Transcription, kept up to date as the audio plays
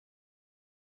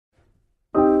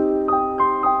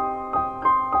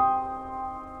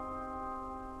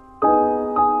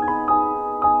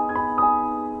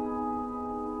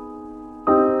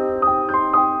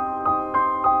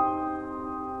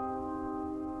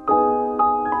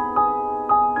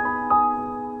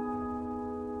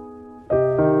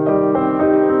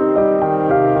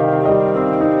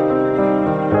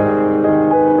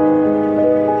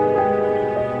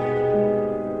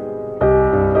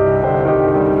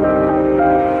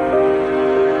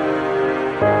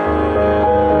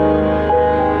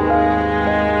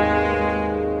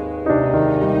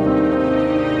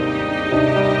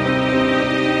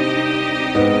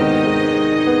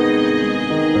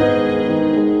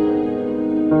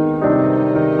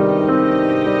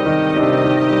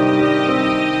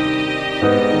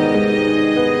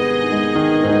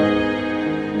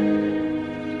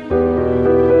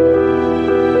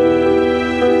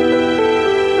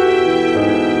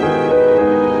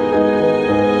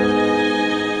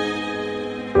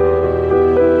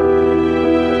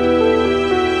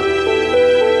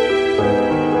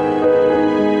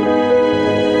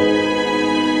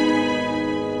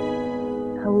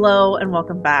Hello and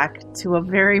welcome back to a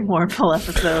very mournful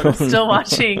episode of Still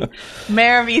Watching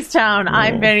Mare of Easttown.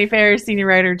 I'm Vanity Fair senior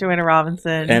writer Joanna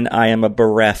Robinson. And I am a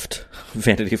bereft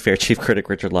Vanity Fair chief critic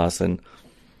Richard Lawson.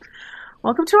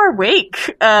 Welcome to our wake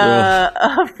for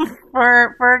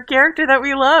a character that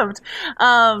we loved.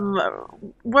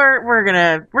 We're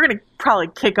gonna probably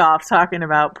kick off talking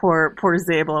about poor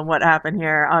Zabel and what happened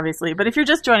here, obviously. But if you're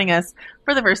just joining us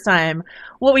for the first time,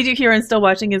 what we do here in Still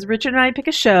Watching is Richard and I pick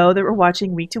a show that we're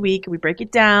watching week to week. We break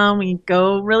it down. We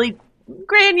go really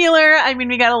granular. I mean,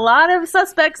 we got a lot of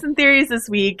suspects and theories this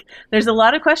week. There's a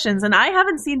lot of questions, and I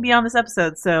haven't seen beyond this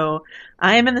episode, so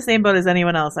I am in the same boat as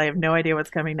anyone else. I have no idea what's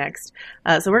coming next.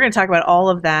 So we're going to talk about all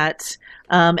of that.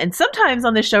 And sometimes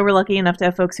on this show, we're lucky enough to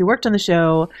have folks who worked on the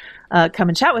show come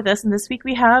and chat with us. And this week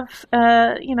we have,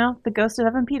 the ghost of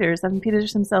Evan Peters. Evan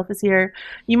Peters himself is here.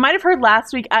 You might have heard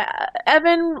last week,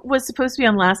 Evan was supposed to be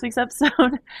on last week's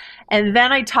episode. And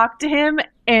then I talked to him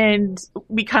and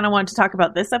we kind of wanted to talk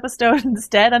about this episode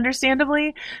instead,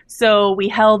 understandably. So we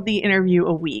held the interview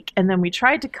a week. And then we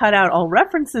tried to cut out all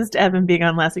references to Evan being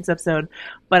on last week's episode.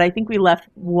 But I think we left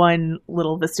one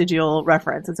little vestigial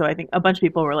reference. And so I think a bunch of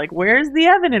people were like, where's the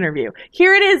Evan interview?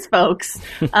 Here it is, folks.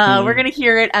 We're going to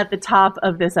hear it at the top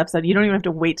of this episode. You don't even have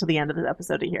to wait till the end of this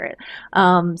episode to hear it.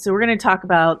 So we're going to talk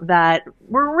about that.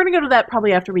 We're going to go to that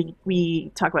probably after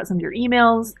we talk about some of your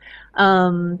emails.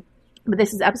 But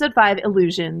this is episode 5,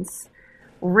 Illusions.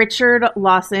 Richard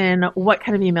Lawson, what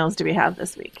kind of emails do we have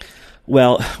this week?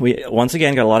 Well, we once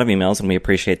again got a lot of emails, and we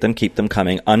appreciate them. Keep them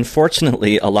coming.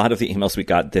 Unfortunately, a lot of the emails we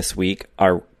got this week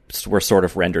were sort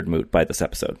of rendered moot by this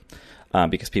episode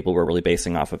because people were really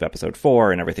basing off of episode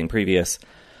 4 and everything previous.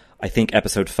 I think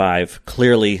episode 5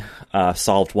 clearly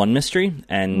solved one mystery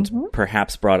and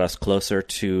perhaps brought us closer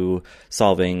to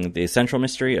solving the central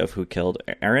mystery of who killed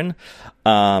Aaron.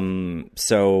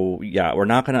 So yeah, I'm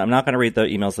not gonna read the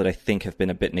emails that I think have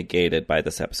been a bit negated by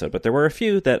this episode, but there were a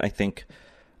few that I think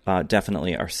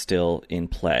definitely are still in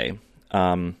play.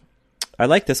 I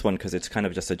like this one because it's kind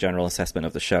of just a general assessment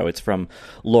of the show. It's from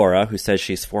Laura, who says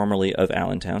she's formerly of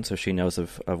Allentown, so she knows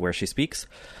of where she speaks.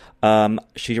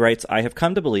 She writes, I have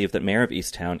come to believe that Mare of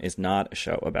Easttown is not a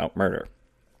show about murder.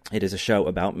 It is a show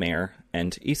about Mare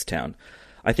and Easttown.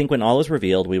 I think when all is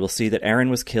revealed, we will see that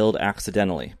Erin was killed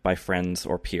accidentally by friends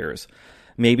or peers.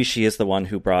 Maybe she is the one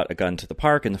who brought a gun to the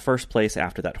park in the first place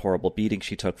after that horrible beating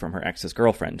she took from her ex's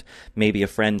girlfriend. Maybe a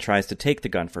friend tries to take the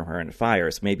gun from her and it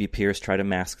fires. Maybe peers try to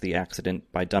mask the accident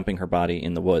by dumping her body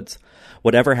in the woods.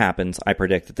 Whatever happens, I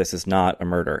predict that this is not a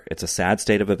murder. It's a sad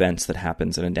state of events that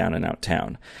happens in a down-and-out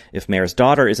town. If Mare's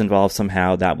daughter is involved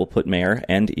somehow, that will put Mare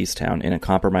and Easttown in a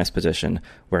compromised position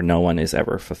where no one is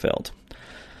ever fulfilled.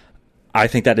 I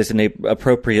think that is an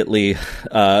appropriately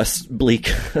bleak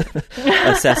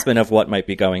assessment of what might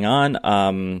be going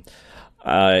on.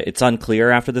 It's unclear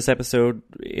after this episode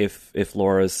if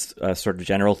Laura's sort of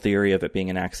general theory of it being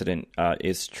an accident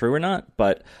is true or not.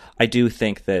 But I do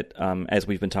think that, as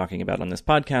we've been talking about on this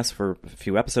podcast for a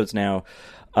few episodes now,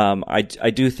 I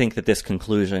do think that this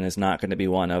conclusion is not going to be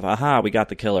one of, aha, we got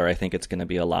the killer. I think it's going to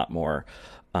be a lot more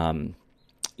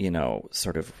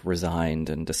sort of resigned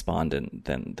and despondent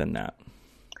than that.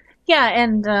 Yeah,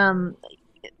 and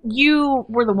you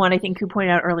were the one I think who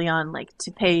pointed out early on, like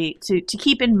to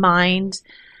keep in mind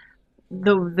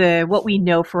the what we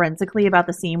know forensically about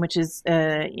the scene, which is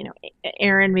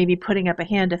Aaron maybe putting up a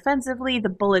hand defensively, the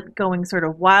bullet going sort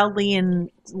of wildly and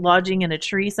lodging in a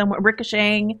tree somewhere,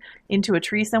 ricocheting into a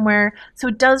tree somewhere. So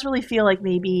it does really feel like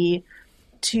maybe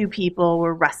two people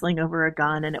were wrestling over a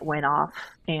gun and it went off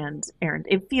and Aaron,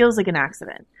 it feels like an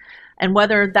accident. And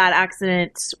whether that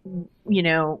accident,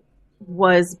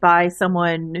 was by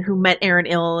someone who met Aaron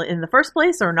ill in the first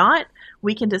place or not,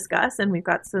 we can discuss. And we've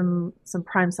got some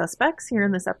prime suspects here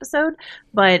in this episode.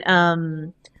 But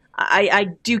I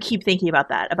do keep thinking about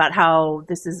that, about how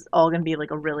this is all going to be like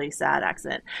a really sad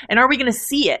accident. And are we going to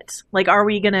see it? Like, are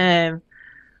we going to...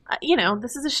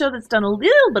 this is a show that's done a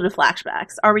little bit of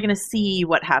flashbacks. Are we going to see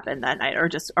what happened that night, or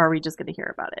are we just going to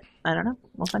hear about it? I don't know.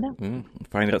 We'll find out.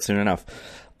 Find out soon enough.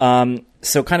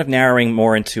 So kind of narrowing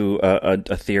more into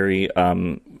a theory,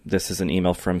 this is an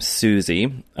email from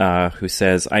Susie, who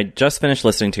says, I just finished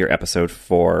listening to your episode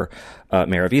for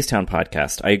Mare of Easttown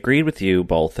podcast. I agreed with you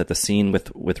both that the scene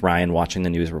with Ryan watching the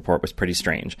news report was pretty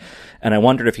strange, and I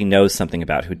wondered if he knows something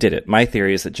about who did it. My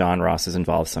theory is that John Ross is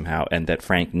involved somehow, and that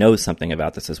Frank knows something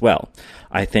about this as well.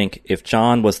 I think if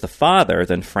John was the father,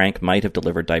 then Frank might have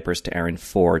delivered diapers to Aaron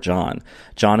for John.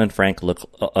 John and Frank look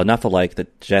enough alike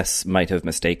that Jess might have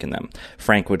mistaken them.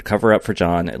 Frank would cover up for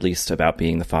John, at least about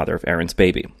being the father of Aaron's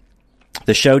baby.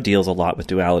 The show deals a lot with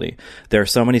duality. There are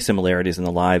so many similarities in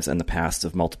the lives and the pasts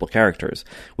of multiple characters.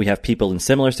 We have people in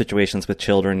similar situations with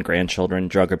children, grandchildren,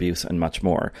 drug abuse, and much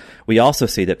more. We also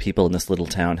see that people in this little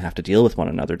town have to deal with one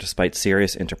another despite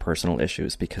serious interpersonal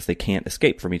issues because they can't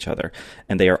escape from each other,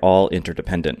 and they are all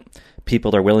interdependent.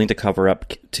 People are willing to cover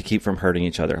up to keep from hurting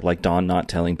each other, like Dawn not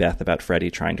telling Beth about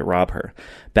Freddie trying to rob her.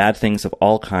 Bad things of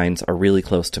all kinds are really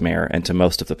close to Mare and to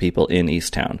most of the people in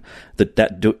Easttown.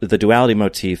 The duality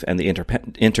motif and the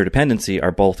interdependency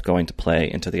are both going to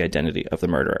play into the identity of the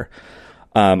murderer.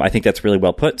 I think that's really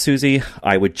well put, Susie.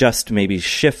 I would just maybe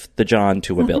shift the John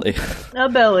to a Billy. A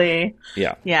Billy.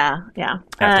 Yeah. Yeah.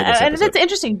 And that's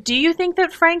interesting. Do you think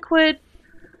that Frank would,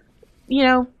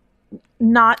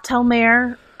 not tell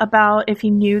Mare about if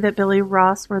he knew that Billy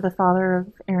Ross were the father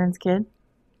of Aaron's kid?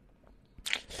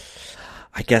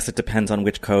 I guess it depends on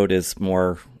which code is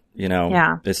more,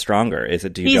 is stronger. Is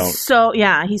it, he's so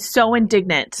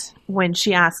indignant when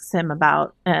she asks him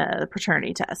about the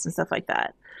paternity test and stuff like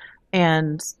that.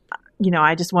 And,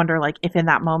 I just wonder, if in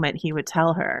that moment he would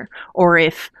tell her, or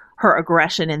if her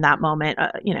aggression in that moment,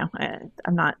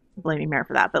 I'm not blaming Mare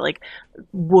for that, but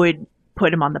would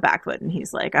put him on the back foot. And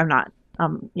he's like, I'm not,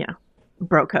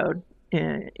 bro code,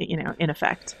 in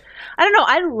effect. I don't know.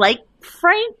 I like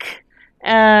Frank,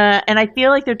 and I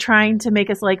feel like they're trying to make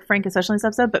us like Frank, especially in this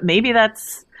episode. But maybe they're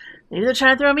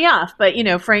trying to throw me off. But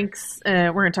Frank's.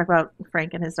 We're going to talk about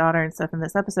Frank and his daughter and stuff in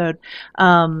this episode.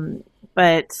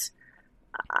 But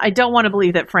I don't want to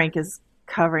believe that Frank is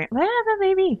covering. But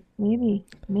maybe.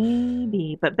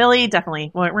 But Billy,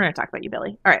 definitely. We're going to talk about you,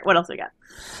 Billy. All right. What else we got?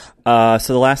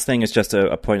 So the last thing is just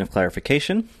a point of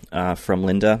clarification from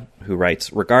Linda, who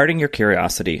writes, regarding your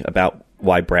curiosity about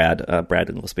why Brad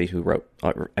Inglesby, who wrote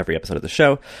every episode of the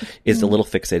show, is a little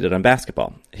fixated on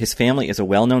basketball. His family is a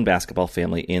well-known basketball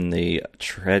family in the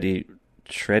Tredyffrin,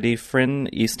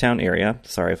 Easttown area.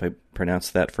 Sorry if I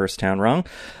pronounced that first town wrong.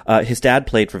 His dad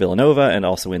played for Villanova and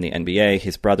also in the NBA.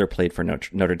 His brother played for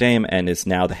Notre Dame and is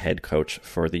now the head coach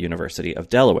for the University of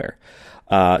Delaware.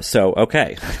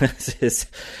 Okay, this is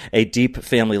a deep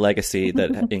family legacy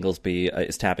that Inglesby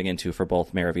is tapping into for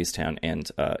both Mare of Easttown and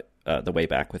The Way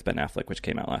Back with Ben Affleck, which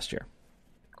came out last year.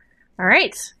 All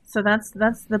right, so that's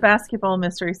the basketball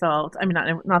mystery solved. I mean,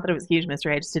 not that it was a huge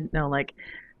mystery. I just didn't know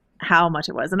how much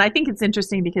it was, and I think it's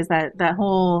interesting because that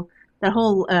whole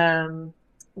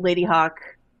Lady Hawk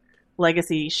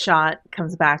legacy shot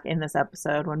comes back in this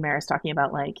episode when Mare's talking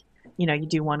about you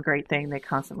do one great thing, they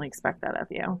constantly expect that of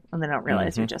you, and they don't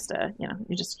realize you're just a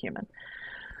human.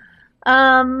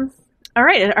 All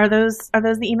right, are those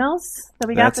the emails that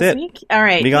we got this week? All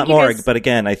right, we got more, but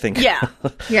again, I think yeah,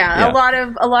 a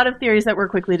lot of theories that were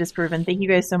quickly disproven. Thank you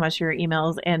guys so much for your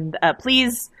emails, and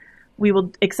please, we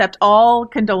will accept all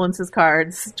condolences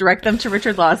cards. Direct them to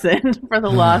Richard Lawson for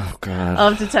the loss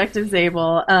of Detective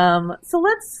Zabel. So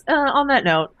let's, on that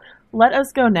note, let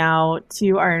us go now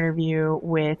to our interview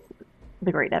with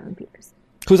the great Evan Peters.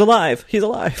 Who's alive? He's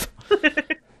alive.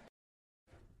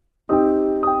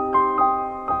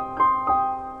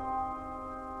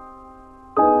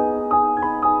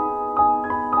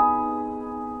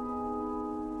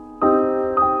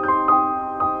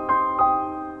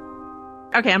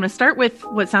 Okay, I'm going to start with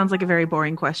what sounds like a very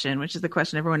boring question, which is the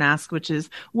question everyone asks, which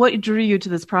is, what drew you to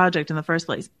this project in the first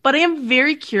place? But I am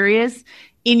very curious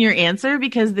in your answer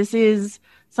because this is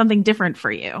something different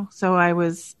for you. So I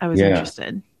was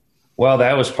interested. Well,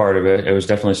 that was part of it. It was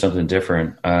definitely something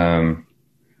different.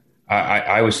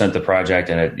 I was sent the project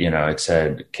and it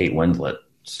said Kate Winslet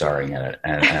starring in it.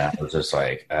 And I was just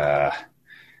like,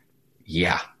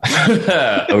 yeah,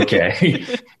 okay.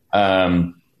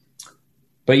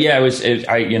 But yeah,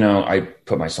 I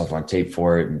put myself on tape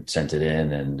for it and sent it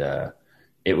in, and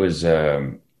it was,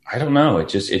 I don't know.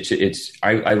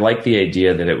 I like the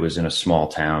idea that it was in a small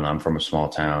town. I'm from a small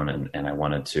town, and I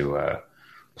wanted to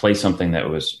play something that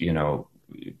was,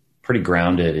 pretty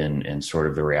grounded in sort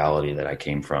of the reality that I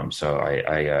came from. So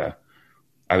I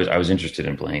was interested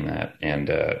in playing that, and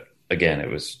again, it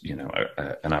was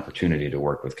an opportunity to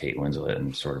work with Kate Winslet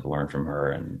and sort of learn from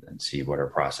her and see what her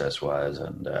process was,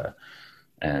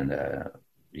 and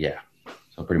yeah,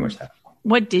 so pretty much that.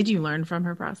 What did you learn from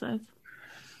her process?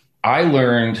 I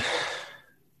learned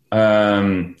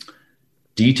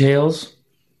details.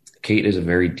 Kate is a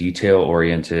very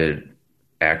detail-oriented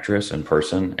actress and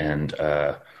person, and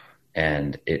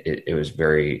it was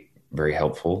very, very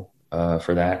helpful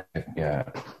for that. Yeah,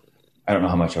 I don't know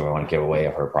how much I want to give away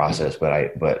of her process, but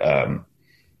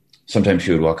sometimes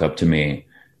she would walk up to me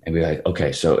and be like,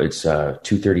 okay, so it's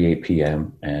 2:38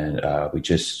 p.m. and we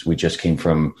just came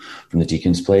from the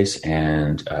deacon's place,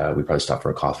 and we probably stopped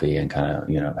for a coffee and kind of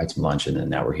had some lunch, and then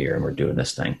now we're here and we're doing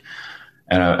this thing.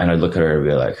 And I'd look at her and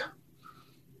be like,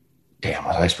 damn,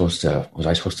 was I supposed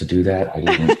to do that?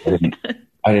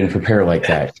 I didn't prepare like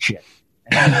that. Shit.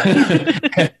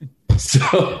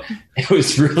 So it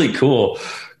was really cool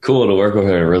to work with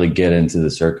her to really get into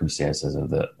the circumstances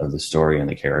of the story and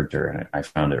the character. And I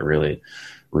found it really,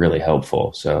 really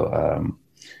helpful. So,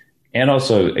 and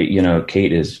also,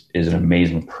 Kate is an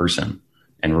amazing person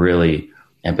and really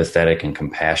empathetic and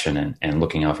compassionate and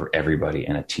looking out for everybody,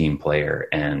 and a team player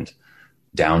and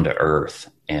down to earth,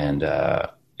 and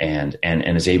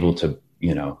is able to,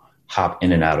 hop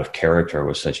in and out of character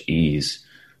with such ease,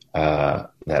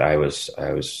 that I was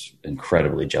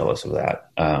incredibly jealous of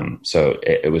that. So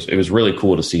it was really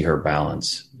cool to see her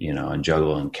balance, and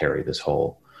juggle and carry this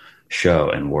whole show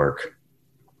and work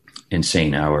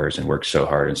insane hours and work so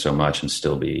hard and so much and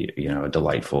still be, a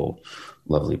delightful,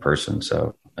 lovely person.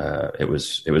 So, it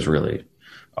was really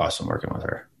awesome working with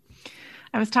her.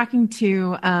 I was talking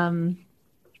to,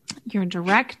 your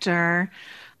director,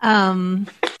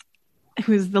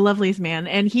 who's the loveliest man.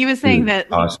 And he was saying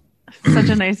that awesome. Such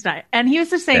a nice guy. And he was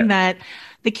just saying that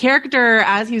the character,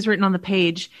 as he was written on the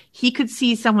page, he could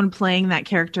see someone playing that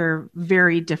character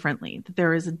very differently. That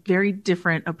there is a very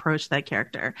different approach to that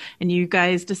character. And you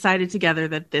guys decided together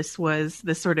that this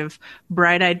sort of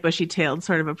bright-eyed, bushy-tailed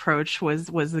sort of approach was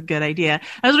a good idea.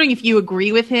 I was wondering if you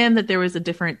agree with him that there was a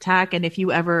different tack, and if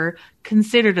you ever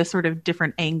considered a sort of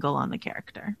different angle on the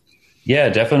character. Yeah,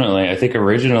 definitely. I think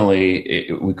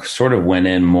originally we sort of went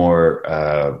in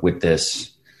more with this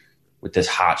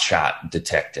hotshot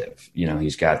detective.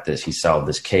 He's got this, he solved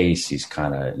this case. He's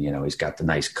kind of, he's got the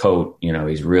nice coat,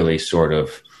 he's really sort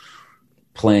of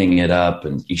playing it up,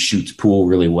 and he shoots pool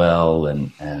really well.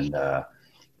 And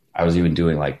I was even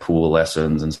doing like pool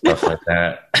lessons and stuff like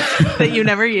that. That you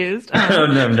never used.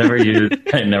 I've never used.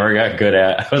 I never got good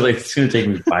at. I was like, it's going to take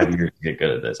me 5 years to get good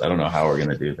at this. I don't know how we're going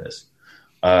to do this.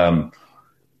 But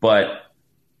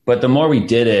the more we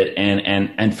did it,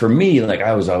 and for me, like,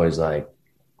 I was always like,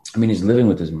 I mean, he's living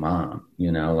with his mom,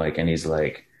 and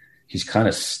he's kind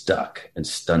of stuck and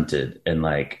stunted and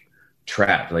like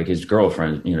trapped. Like his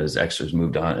girlfriend, his ex has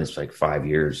moved on. It's like 5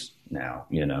 years now,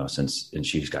 since, and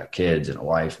she's got kids and a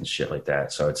wife and shit like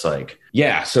that. So it's like,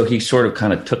 yeah. So he sort of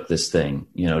kind of took this thing,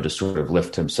 to sort of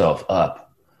lift himself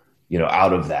up,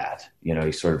 out of that,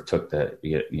 he sort of took the,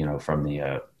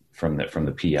 from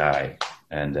the PI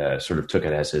and sort of took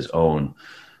it as his own,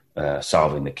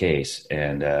 solving the case.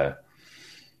 And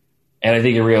I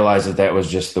think he realized that was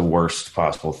just the worst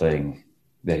possible thing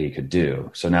that he could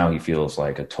do. So now he feels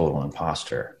like a total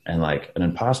imposter. And like an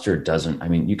imposter doesn't, I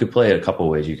mean, you could play it a couple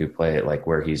of ways. You could play it like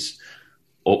where he's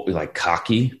like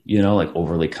cocky, like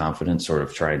overly confident, sort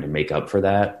of trying to make up for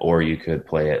that. Or you could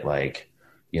play it like,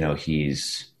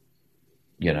 he's,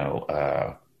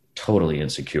 totally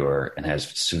insecure and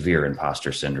has severe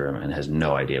imposter syndrome and has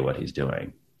no idea what he's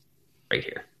doing right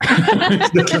here.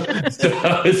 So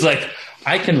it's like,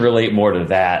 I can relate more to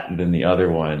that than the other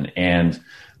one. And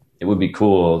it would be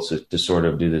cool to sort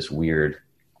of do this weird,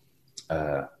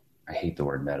 I hate the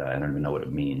word meta. I don't even know what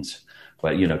it means,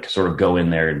 but, sort of go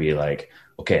in there and be like,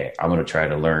 okay, I'm going to try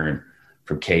to learn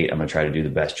from Kate. I'm going to try to do the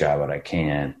best job that I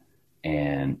can.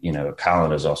 And,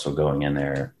 Colin is also going in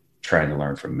there trying to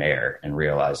learn from Mare, and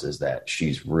realizes that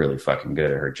she's really fucking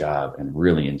good at her job and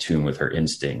really in tune with her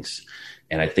instincts.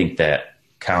 And I think that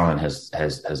Colin has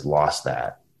lost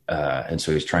that. And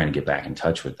so he's trying to get back in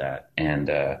touch with that. And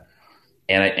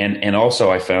also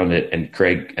I found it, and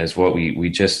Craig, as what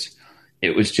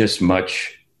it was just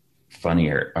much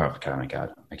funnier. Oh my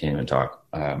God, I can't even talk.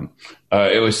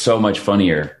 It was so much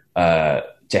funnier, to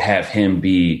have him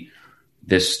be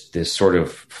this sort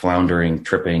of floundering,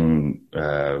 tripping,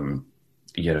 bumbling,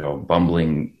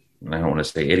 I don't want to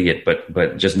say idiot,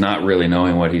 but just not really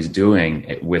knowing what he's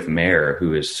doing, with Mare,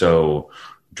 who is so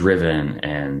driven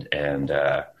and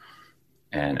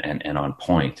on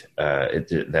point.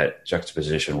 That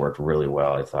juxtaposition worked really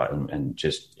well, I thought, and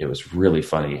just, it was really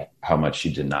funny how much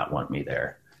she did not want me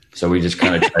there. So we just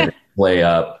kind of tried to play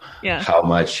up how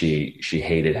much she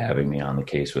hated having me on the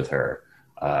case with her.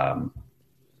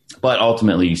 But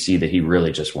ultimately you see that he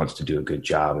really just wants to do a good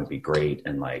job and be great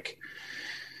and like,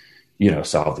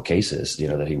 solve the cases,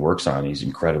 that he works on. He's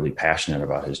incredibly passionate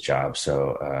about his job.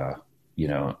 So,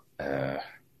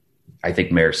 I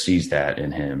think Mare sees that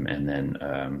in him, and then,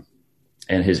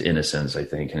 and his innocence, I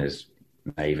think, and his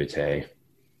naivete.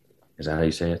 Is that how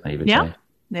you say it? Naivete? Yeah,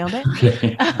 nailed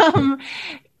it.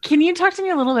 Can you talk to me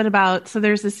a little bit about, so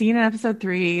there's a scene in episode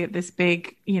 3, this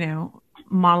big,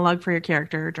 monologue for your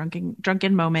character,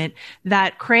 drunken moment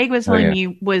that Craig was telling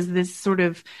me was this sort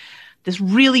of, this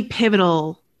really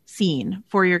pivotal scene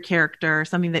for your character,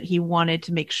 something that he wanted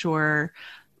to make sure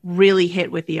really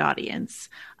hit with the audience.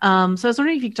 So I was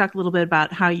wondering if you could talk a little bit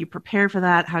about how you prepared for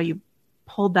that, how you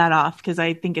pulled that off, because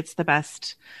I think it's the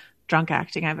best drunk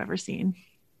acting I've ever seen,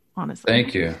 honestly.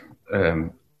 Thank you. A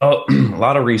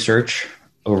lot of research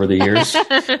over the years.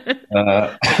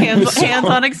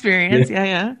 Hands-on experience.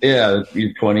 Yeah. Yeah,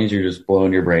 your 20s, you're just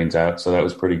blowing your brains out. So that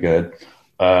was pretty good.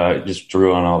 Just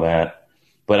drew on all that.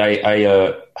 But I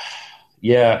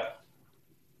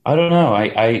don't know.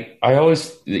 I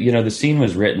always, the scene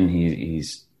was written.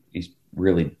 He's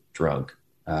really drunk.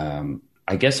 I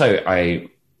guess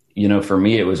for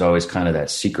me, it was always kind of that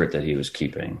secret that he was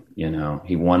keeping.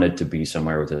 He wanted to be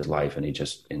somewhere with his life, and he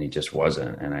just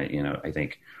wasn't. And I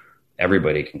think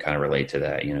everybody can kind of relate to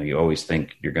that. You always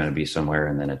think you're going to be somewhere,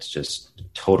 and then it's just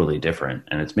totally different.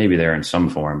 And it's maybe there in some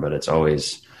form, but it's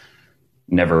always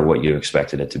never what you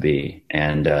expected it to be.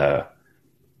 And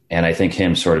I think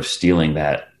him sort of stealing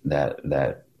that,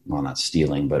 well, not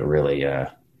stealing, but really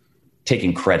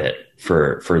taking credit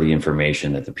for the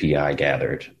information that the PI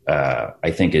gathered, I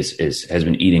think has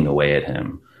been eating away at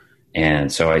him.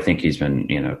 And so I think he's been,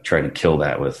 trying to kill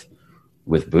that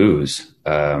with booze.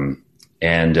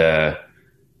 And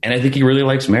I think he really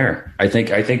likes Mare. I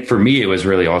think for me, it was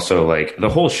really also like the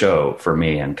whole show for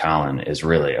me and Colin is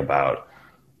really about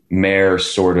Mare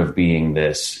sort of being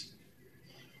this,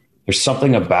 there's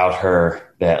something about her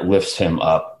that lifts him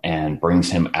up and brings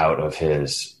him out of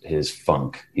his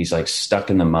funk. He's like stuck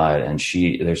in the mud, and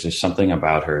there's just something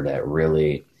about her that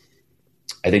really,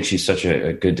 I think she's such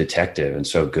a good detective and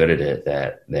so good at it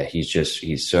that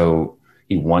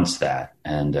he wants that.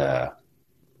 And I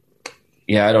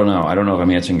don't know if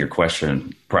I'm answering your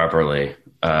question properly.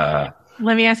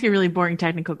 Let me ask you a really boring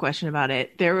technical question about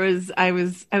it. I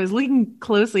was looking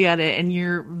closely at it, and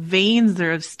your veins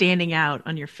are standing out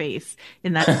on your face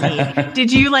in that scene.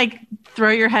 Did you throw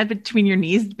your head between your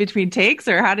knees between takes,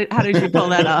 or how did you pull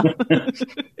that off?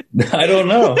 I don't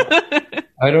know.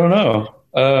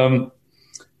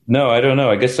 No, I don't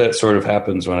know. I guess that sort of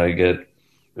happens when I get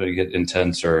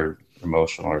intense or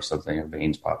emotional or something, and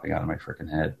veins popping out of my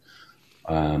freaking head.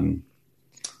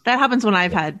 That happens when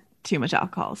I've had too much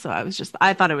alcohol. So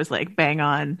I thought it was bang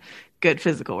on good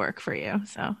physical work for you.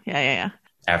 So yeah.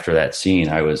 After that scene,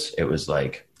 it was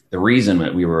like the reason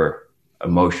that we were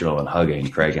emotional and hugging,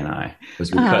 Craig and I,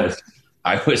 was because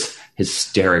I was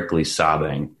hysterically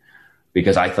sobbing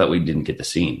because I thought we didn't get the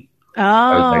scene. Oh,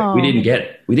 I was like, we didn't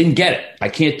get it. I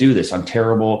can't do this. I'm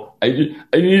terrible. I'm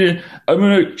going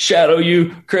to shadow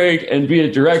you, Craig, and be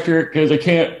a director because I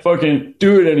can't fucking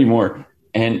do it anymore.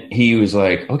 And he was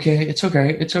like, okay, it's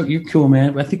okay. You're cool,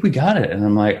 man. I think we got it. And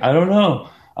I'm like, I don't know,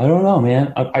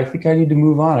 man. I think I need to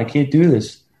move on. I can't do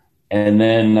this. And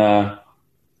then,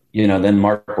 then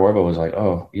Mark Orba was like,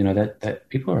 oh, that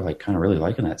people are kind of really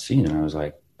liking that scene. And I was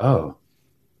like, oh,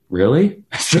 really?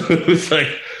 So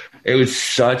it was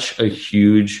such a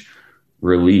huge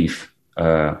relief,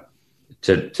 to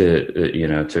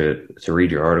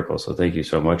read your article. So thank you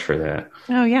so much for that.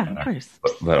 Oh yeah, of course.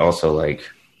 But also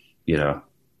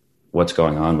what's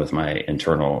going on with my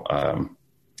internal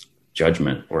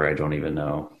judgment where I don't even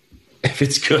know if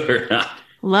it's good or not.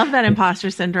 Love that imposter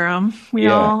syndrome. We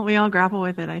all grapple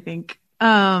with it, I think.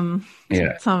 Some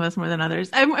of us more than others.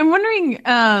 I'm wondering,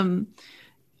 I'm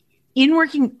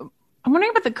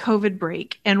wondering about the COVID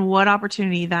break and what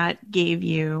opportunity that gave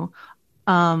you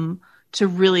to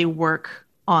really work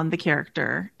on the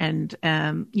character. And,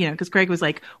 because Craig was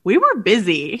like, we were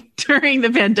busy during the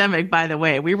pandemic, by the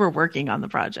way. We were working on the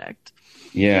project.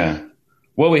 Yeah.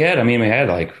 Well,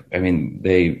 in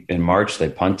March, they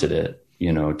punted it,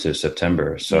 to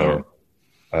September. So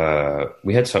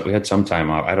we had some time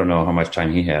off. I don't know how much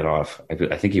time he had off.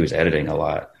 I think he was editing a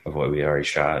lot of what we already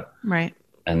shot. Right.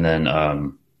 And then,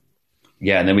 and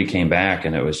then we came back,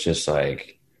 and it was just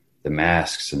the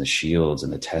masks and the shields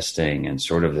and the testing and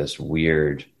sort of this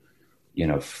weird,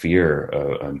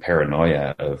 fear and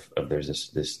paranoia of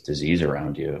there's this disease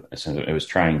around you. So it was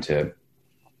trying to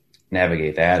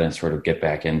navigate that and sort of get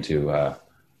back into,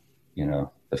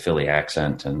 the Philly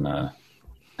accent and all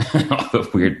the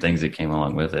weird things that came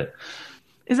along with it.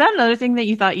 Is that another thing that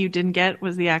you thought you didn't get,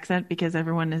 was the accent? Because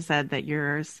everyone has said that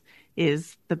yours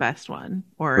is the best one,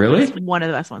 or really one of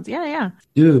the best ones. Yeah.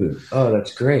 Dude. Oh,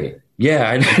 that's great.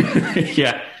 Yeah.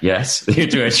 Yeah. Yes.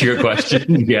 To answer your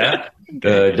question. Yeah.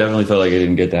 Definitely felt like I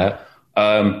didn't get that.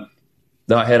 No,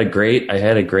 I had a great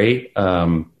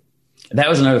that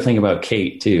was another thing about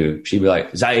Kate too. She'd be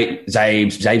like,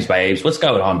 Zabes, babes, what's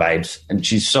going on, babes? And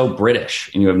she's so British,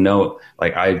 and you have no,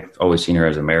 like, I've always seen her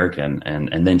as American,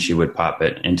 and then she would pop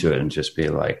it into it and just be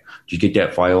like, did you get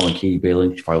that file on Katie Bailey?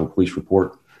 Did you file a police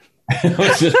report? It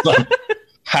was just like,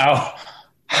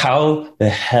 how the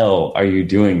hell are you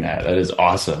doing that? That is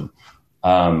awesome.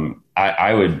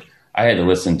 I had to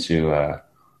listen to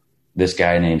this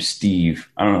guy named Steve.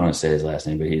 I don't know how to say his last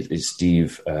name, but he's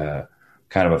Steve,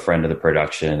 kind of a friend of the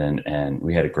production. And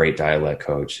we had a great dialect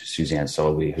coach, Suzanne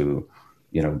Solby, who,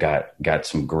 you know, got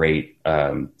some great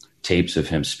tapes of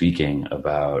him speaking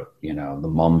about, you know, the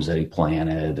mums that he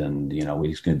planted, and, you know,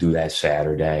 he's going to do that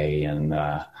Saturday, and,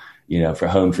 you know, for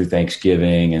home for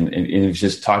Thanksgiving. And he was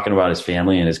just talking about his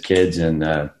family and his kids, and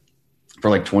for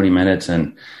like 20 minutes.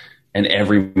 And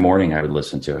every morning I would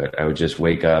listen to it. I would just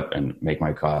wake up and make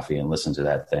my coffee and listen to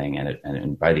that thing.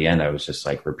 And by the end, I was just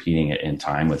like repeating it in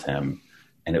time with him.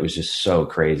 And it was just so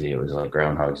crazy. It was like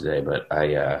Groundhog's Day, but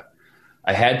I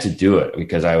had to do it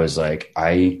because I was like,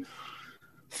 I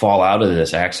fall out of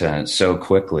this accent so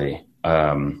quickly.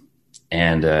 And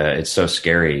it's so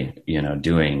scary, you know,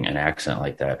 doing an accent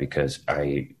like that, because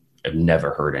I have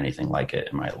never heard anything like it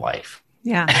in my life.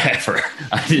 Yeah. Ever.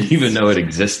 I didn't even know it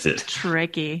existed.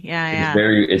 Tricky. Yeah.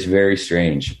 It's very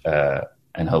strange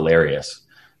and hilarious.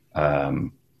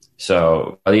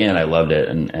 So by the end, I loved it,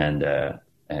 and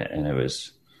it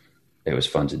was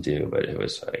fun to do. But it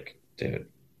was like, dude,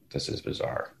 this is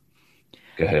bizarre.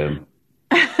 Go ahead.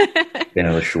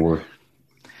 Vanilla Shore.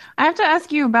 I have to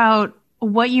ask you about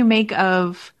what you make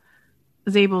of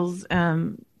Zabel's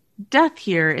death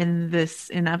here in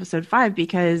episode 5,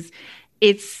 because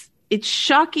it's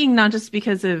shocking, not just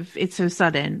because of it's so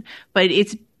sudden, but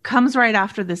it comes right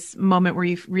after this moment where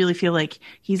you really feel like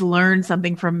he's learned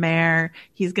something from Mare.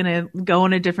 He's going to go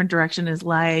in a different direction in his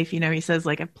life. You know, he says,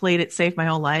 like, I've played it safe my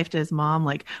whole life to his mom.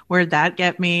 Like, where'd that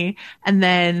get me? And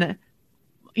then,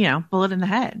 you know, bullet in the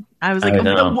head. I was like,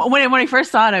 when I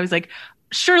first saw it, I was like,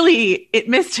 surely it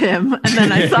missed him. And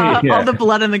then I saw all the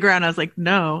blood on the ground. I was like,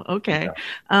 no, okay.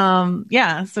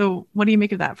 Yeah. So what do you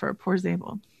make of that for poor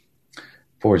Zabel?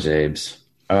 Poor Zabes.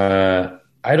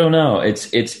 I don't know.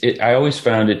 I always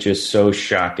found it just so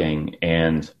shocking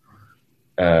and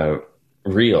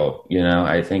real. You know,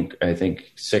 I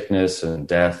think sickness and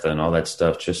death and all that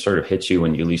stuff just sort of hits you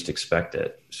when you least expect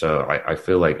it. So I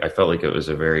felt like it was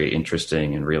a very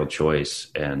interesting and real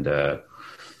choice. And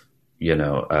you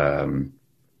know,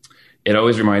 it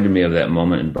always reminded me of that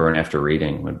moment in Burn After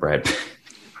Reading when Brad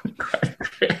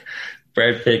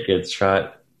Pitt gets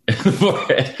shot in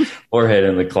the forehead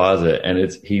in the closet, and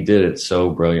he did it so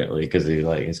brilliantly, because he,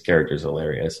 like, his character's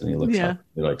hilarious, and he looks up,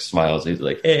 he like smiles, he's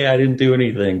like, hey, I didn't do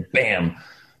anything, bam,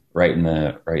 right in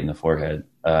the forehead.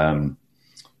 But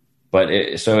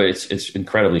it's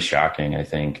incredibly shocking, I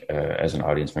think, as an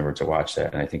audience member to watch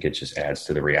that, and I think it just adds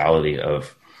to the reality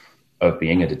of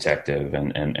being a detective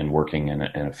and working in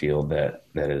a field that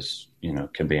is, you know,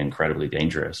 can be incredibly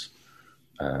dangerous.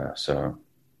 So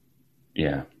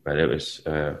yeah, but it was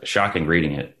shocking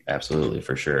reading it. Absolutely,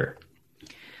 for sure.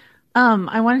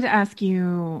 I wanted to ask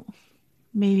you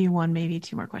maybe one, maybe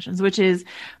two more questions, which is,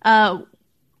 how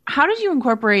did you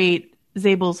incorporate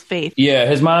Zabel's faith? Yeah,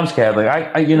 his mom's Catholic.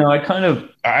 I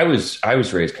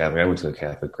was raised Catholic. I went to a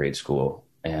Catholic grade school,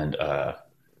 and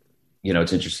you know,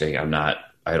 it's interesting.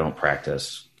 I don't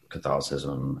practice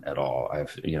Catholicism at all.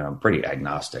 I'm pretty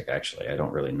agnostic, actually. I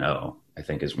don't really know, I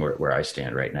think, is where I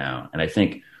stand right now. And I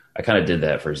think I kind of did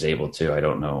that for Zabel too. I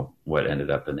don't know what ended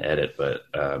up in the edit, but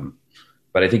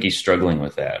I think he's struggling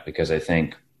with that, because I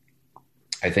think,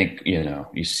 you know,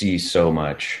 you see so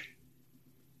much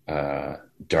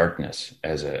darkness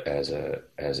as a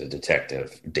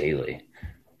detective daily,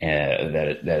 and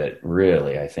that it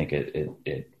really, I think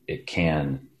it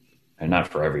can, and not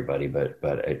for everybody, but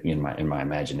in my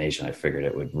imagination, I figured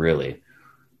it would really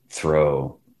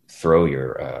throw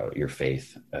your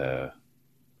faith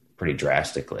pretty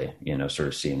drastically, you know, sort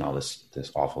of seeing all this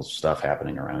awful stuff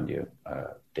happening around you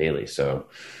daily. So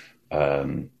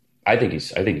I think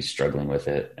he's struggling with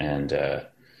it, and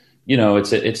you know,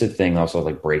 it's a thing also,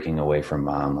 like breaking away from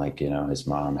mom. Like, you know, his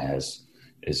mom is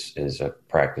a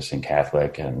practicing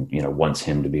Catholic, and, you know, wants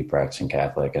him to be practicing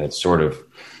Catholic, and it's sort of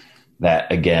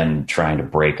that, again, trying to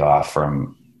break off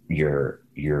from your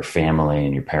family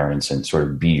and your parents and sort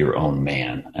of be your own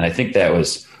man. And I think that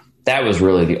was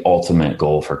really the ultimate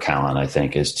goal for Callan, I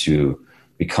think, is to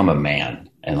become a man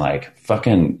and, like,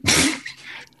 fucking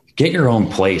get your own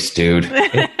place, dude.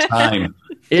 It's time.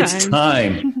 It's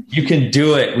time. You can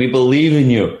do it. We believe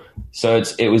in you. So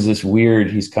it was this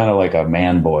weird, he's kind of like a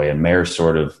man boy, and Mare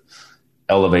sort of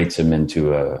elevates him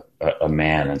into a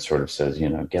man and sort of says,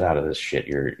 get out of this shit.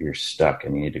 You're stuck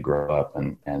and you need to grow up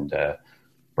and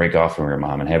break off from your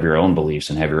mom and have your own beliefs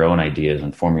and have your own ideas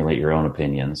and formulate your own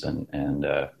opinions. And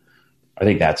I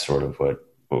think that's sort of what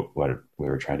we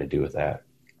were trying to do with that.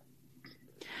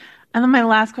 And then my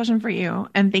last question for you,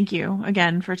 and thank you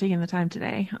again for taking the time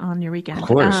today on your weekend. Of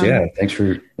course, yeah. Thanks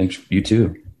you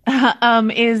too.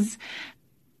 Is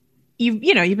you've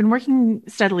been working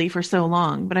steadily for so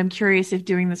long, but I'm curious if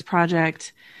doing this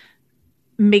project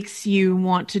makes you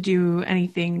want to do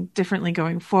anything differently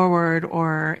going forward,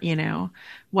 or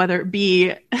whether it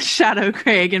be shadow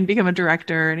Craig and become a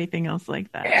director or anything else like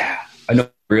that. Yeah, I know.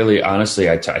 Really, honestly,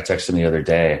 I texted him the other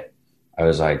day. I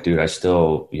was like, dude, I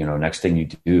still, next thing you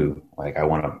do, like, I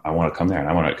want to come there,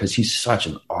 and because he's such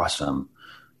an awesome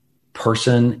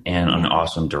person and an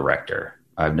awesome director.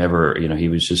 I've never, he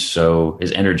was just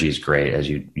his energy is great, as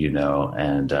you know,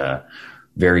 and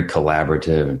very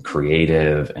collaborative and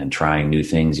creative and trying new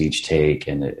things each take.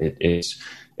 And it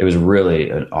was really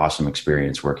an awesome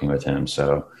experience working with him.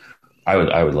 So I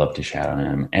would love to chat on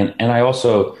him. And I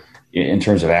also, in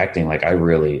terms of acting, like, I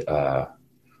really,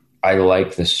 I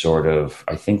like this sort of,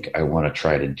 I think I want to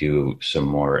try to do some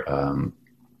more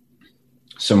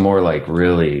like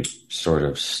really sort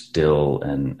of still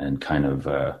and kind of,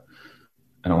 I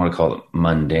don't want to call it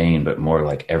mundane, but more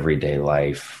like everyday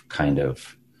life kind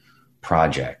of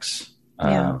projects.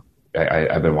 Yeah.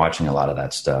 I've been watching a lot of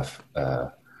that stuff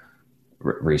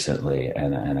recently,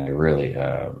 and I really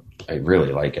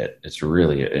like it. It's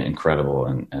really incredible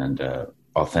and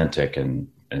authentic and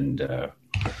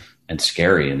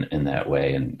scary in that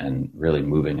way, and really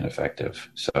moving and effective.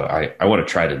 So I want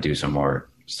to try to do some more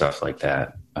stuff like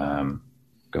that, going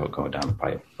down the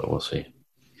pipe, but we'll see.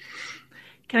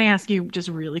 Can I ask you just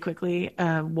really quickly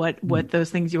what those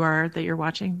things that you're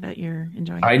watching that you're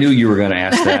enjoying? I knew you were going to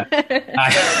ask that.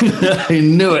 I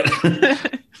knew it.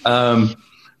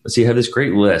 Let's see. I have this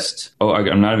great list. Oh,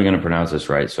 I'm not even going to pronounce this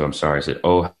right, so I'm sorry. I said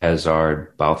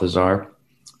Hazard Balthazar,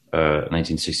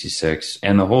 1966,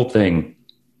 and the whole thing.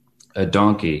 A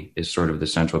donkey is sort of the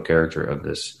central character of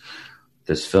this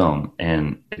film,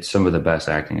 and it's some of the best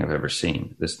acting I've ever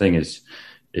seen. This thing is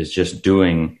just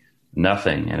doing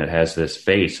nothing, and it has this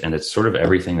face, and it's sort of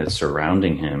everything that's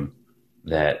surrounding him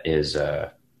that is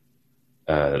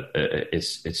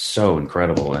it's so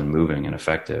incredible and moving and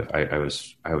effective. I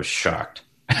was shocked.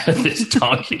 This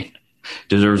donkey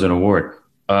deserves an award.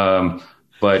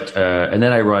 But and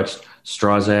then I watched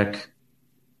Strazek,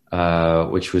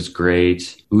 which was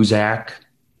great. Uzak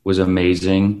was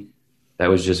amazing. That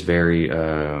was just very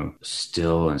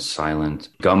still and silent.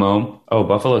 Gummo. Oh,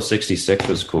 Buffalo 66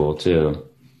 was cool too.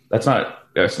 That's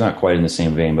not quite in the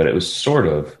same vein, but it was sort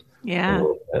of. Yeah.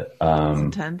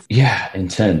 Intense. Yeah,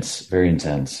 intense. Very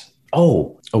intense.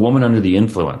 Oh, A Woman Under the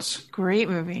Influence. Great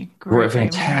movie.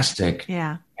 Fantastic. Movie.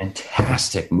 Yeah.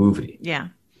 Fantastic movie. Yeah.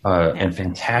 And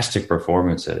fantastic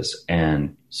performances,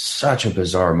 and such a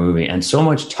bizarre movie, and so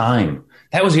much time.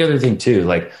 That was the other thing too.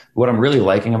 Like, what I'm really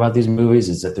liking about these movies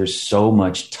is that there's so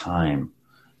much time.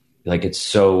 Like, it's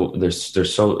so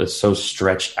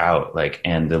stretched out. Like,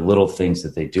 and the little things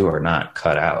that they do are not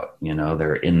cut out.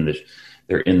 They're in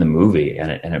the movie,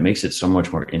 and it makes it so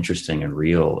much more interesting and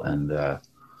real and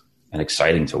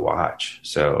exciting to watch.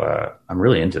 So I'm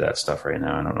really into that stuff right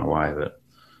now. I don't know why, but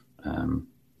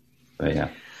yeah.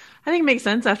 I think it makes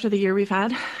sense after the year we've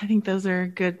had. I think those are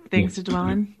good things to dwell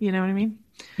on. You know what I mean?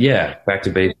 Yeah, back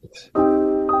to basics.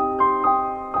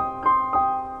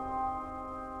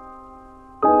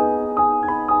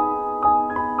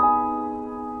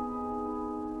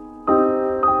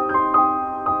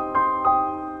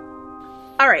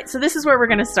 All right, so this is where we're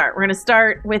going to start. We're going to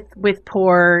start with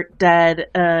poor dead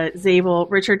Zabel.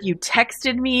 Richard, you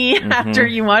texted me after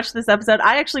you watched this episode.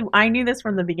 I knew this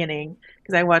from the beginning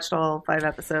because I watched all 5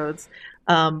 episodes.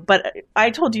 But I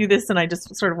told you this, and I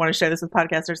just sort of want to share this with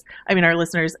our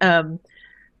listeners.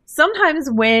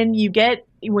 Sometimes when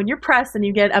you're pressed and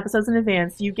you get episodes in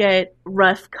advance, you get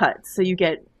rough cuts. So you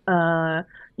get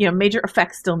major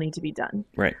effects still need to be done.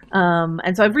 Right.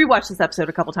 And so I've rewatched this episode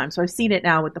a couple times, so I've seen it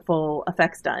now with the full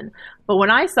effects done. But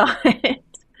when I saw it,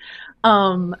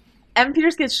 Evan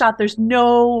Peters gets shot. There's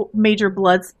no major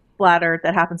blood splatter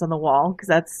that happens on the wall because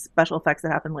that's special effects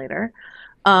that happen later.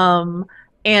 And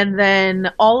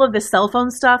then all of the cell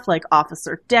phone stuff, like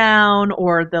Officer Down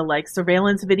or the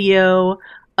surveillance video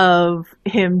of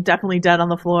him definitely dead on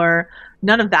the floor.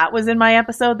 None of that was in my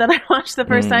episode that I watched the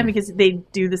first time because they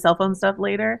do the cell phone stuff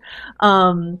later.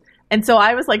 And so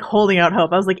I was like holding out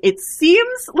hope. I was like, it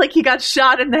seems like he got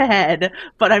shot in the head,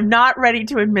 but I'm not ready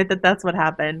to admit that that's what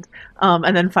happened.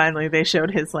 And then finally they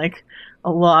showed his like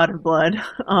a lot of blood,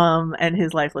 and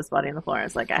his lifeless body on the floor. I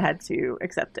was like, I had to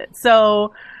accept it.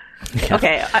 So,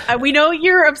 okay. We know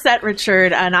you're upset,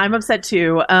 Richard, and I'm upset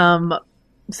too.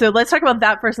 So let's talk about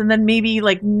that first, and then maybe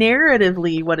like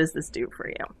narratively, what does this do for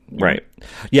you? Right.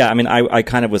 Yeah. I mean, I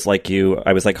kind of was like you.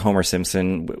 I was like Homer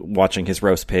Simpson watching his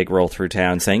roast pig roll through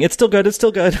town saying, it's still good. It's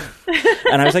still good.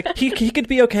 And I was like, he could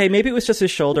be okay. Maybe it was just his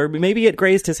shoulder. Maybe it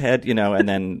grazed his head, and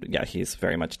then, yeah, he's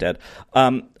very much dead.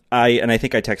 I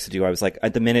think I texted you. I was like,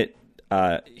 at the minute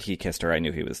he kissed her, I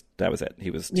knew that was it.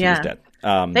 He was dead.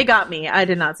 They got me. I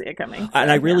did not see it coming. And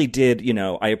I really did,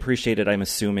 I appreciated, I'm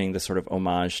assuming, the sort of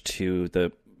homage to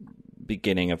the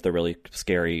beginning of the really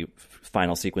scary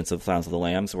final sequence of Silence of the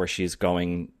Lambs, where she's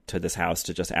going to this house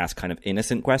to just ask kind of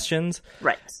innocent questions.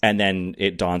 Right. And then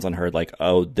it dawns on her like,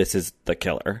 oh, this is the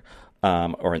killer.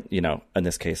 Or, in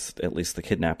this case, at least the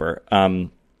kidnapper.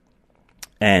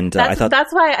 And I thought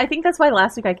that's why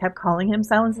last week I kept calling him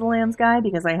Silence of the Lambs guy,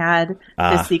 because I had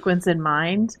this sequence in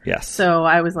mind. Yes. So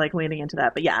I was like leaning into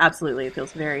that. But yeah, absolutely. It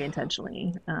feels very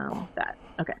intentionally that.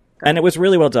 Okay. And it was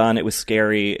really well done. It was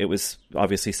scary. It was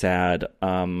obviously sad.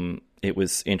 It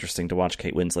was interesting to watch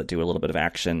Kate Winslet do a little bit of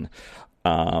action.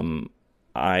 Narratively,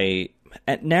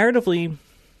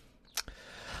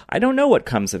 I don't know what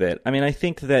comes of it. I mean, I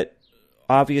think that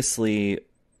obviously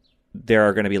there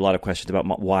are going to be a lot of questions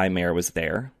about why Mare was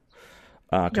there,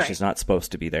 because she's not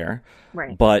supposed to be there.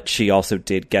 Right. But she also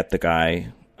did get the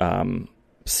guy,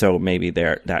 so maybe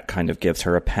that kind of gives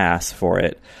her a pass for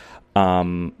it.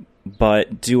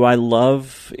 But do I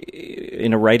love,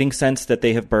 in a writing sense, that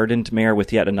they have burdened Mare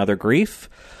with yet another grief?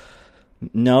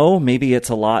 No, maybe it's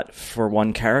a lot for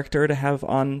one character to have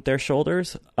on their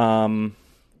shoulders. But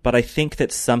I think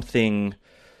that something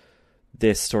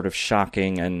this sort of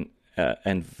shocking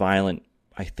and violent,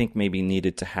 I think maybe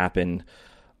needed to happen,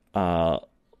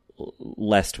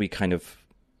 lest we kind of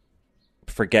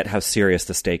forget how serious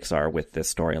the stakes are with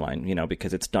this storyline,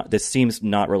 because this seems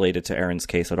not related to Erin's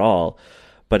case at all,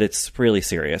 but it's really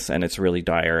serious and it's really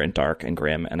dire and dark and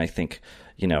grim. And I think,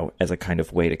 as a kind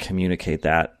of way to communicate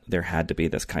that, there had to be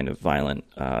this kind of violent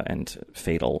and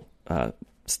fatal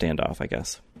standoff, I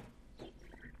guess.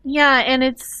 Yeah, and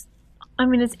it's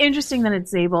interesting that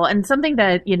it's Zabel, and something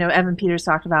that, Evan Peters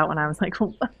talked about when I was like,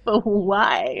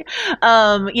 why?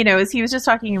 Is he was just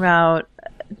talking about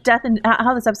death and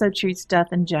how this episode treats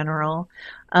death in general.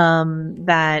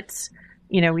 That,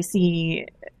 we see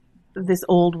this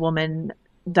old woman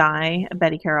die,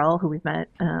 Betty Carroll, who we've met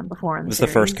before in the series.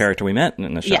 The first character we met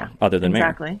in the show, other than Mare.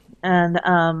 Exactly.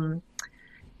 And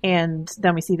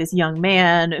then we see this young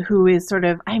man who is sort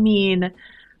of, I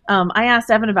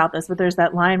asked Evan about this, but there's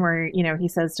that line where, he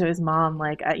says to his mom,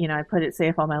 like, I put it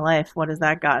safe all my life. What has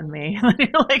that gotten me? And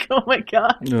you're like, oh my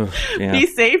God, be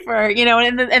safer.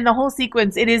 And the whole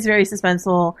sequence, it is very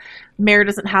suspenseful. Mare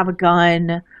doesn't have a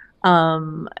gun.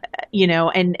 And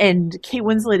Kate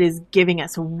Winslet is giving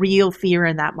us real fear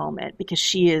in that moment because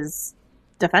she is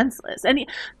defenseless. And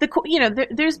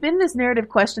there's been this narrative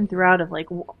question throughout of like,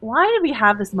 why did we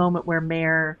have this moment where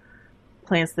Mare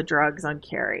plants the drugs on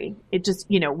Carrie? It just,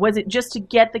 was it just to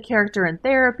get the character in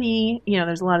therapy?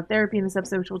 There's a lot of therapy in this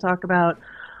episode, which we'll talk about.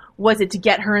 Was it to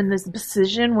get her in this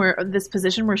position where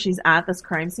she's at this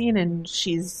crime scene and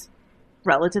she's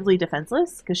relatively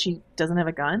defenseless because she doesn't have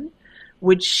a gun?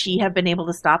 Would she have been able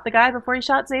to stop the guy before he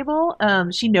shot Zabel?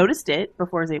 She noticed it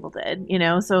before Zabel did,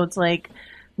 so it's like,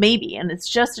 maybe, and it's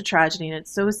just a tragedy and it's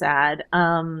so sad.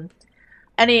 And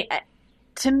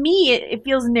to me, it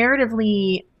feels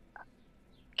narratively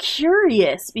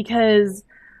curious because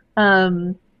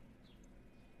they're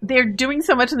doing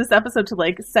so much in this episode to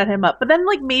like set him up, but then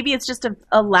like maybe it's just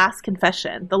a last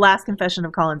confession, the last confession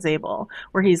of Colin Zabel,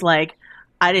 where he's like,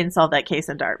 I didn't solve that case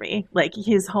in Derby. Like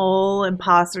his whole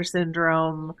imposter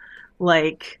syndrome,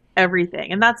 like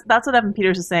everything. And that's what Evan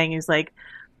Peters is saying. He's like,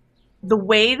 the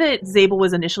way that Zabel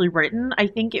was initially written, I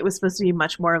think it was supposed to be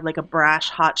much more of like a brash,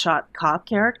 hotshot cop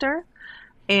character.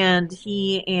 And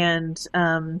he and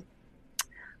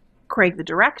Craig, the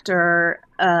director,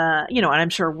 and I'm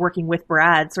sure working with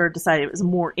Brad, sort of decided it was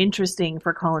more interesting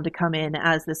for Colin to come in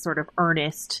as this sort of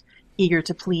earnest, eager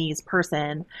to please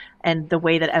person. And the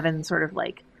way that Evan sort of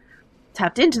like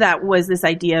tapped into that was this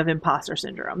idea of imposter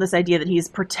syndrome, this idea that he's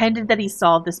pretended that he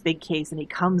solved this big case and he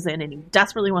comes in and he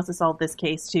desperately wants to solve this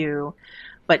case too,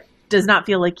 but does not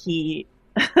feel like he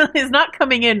is not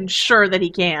coming in sure that he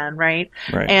can, right?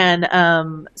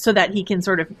 And so that he can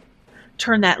sort of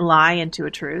turn that lie into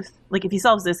a truth. Like if he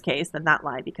solves this case, then that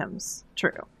lie becomes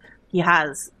true. He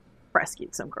has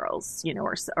rescued some girls,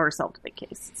 or solved a big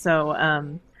case. So,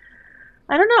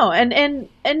 I don't know.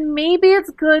 And maybe it's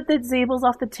good that Zabel's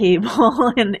off the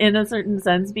table in a certain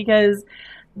sense, because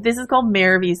this is called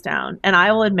Mare of Easttown. And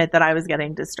I will admit that I was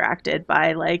getting distracted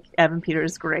by like Evan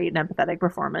Peters' great and empathetic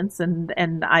performance.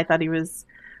 And I thought he was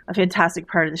a fantastic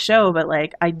part of the show, but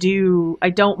like, I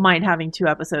don't mind having 2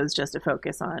 episodes just to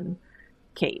focus on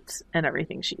Kate and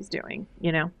everything she's doing,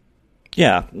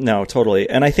 Yeah, no, totally.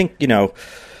 And I think,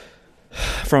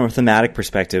 from a thematic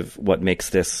perspective, what makes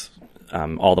this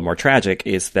all the more tragic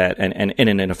is that, and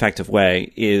in an effective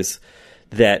way, is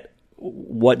that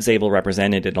what Zabel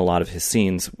represented in a lot of his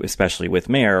scenes, especially with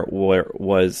Mare,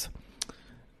 was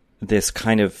this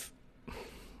kind of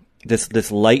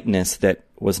this lightness that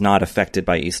was not affected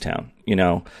by Easttown,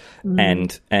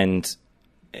 and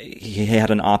he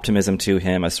had an optimism to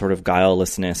him, a sort of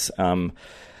guilelessness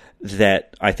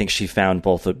that I think she found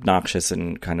both obnoxious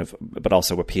and kind of, but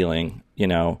also appealing,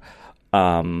 and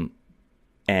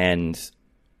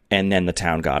then the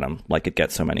town got him, like it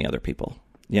gets so many other people,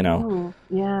 Ooh,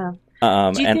 yeah.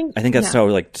 I think that's so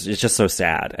like, it's just so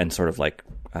sad and sort of like,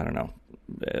 I don't know,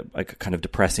 like a kind of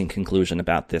depressing conclusion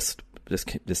about this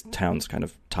town's kind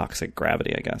of toxic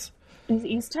gravity, I guess. Is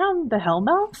Easttown the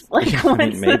Hellmouth? Like,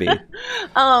 maybe.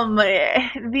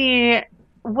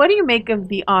 What do you make of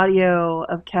the audio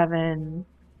of Kevin,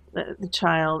 the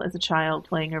child, as a child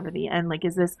playing over the end? Like,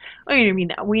 is this? Oh, I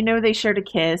mean, we know they shared a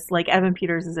kiss. Like, Evan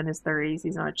Peters is in his 30s;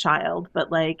 he's not a child.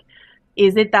 But like,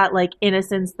 is it that like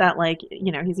innocence that like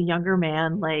he's a younger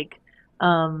man? Like,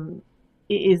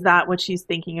 is that what she's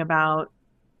thinking about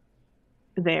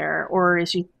there, or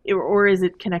is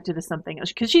it connected to something else?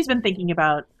 Because she's been thinking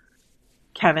about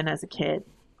Kevin as a kid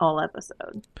all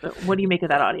episode. But what do you make of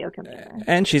that audio coming in?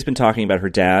 And she's been talking about her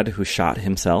dad who shot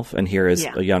himself, and here is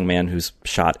a young man who's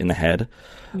shot in the head.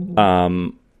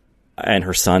 Mm-hmm. And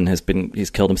her son he's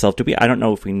killed himself. I don't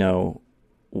know if we know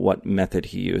what method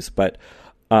he used, but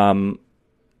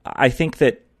I think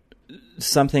that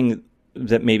something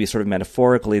that maybe sort of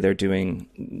metaphorically they're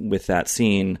doing with that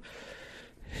scene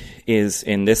is,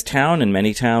 in this town and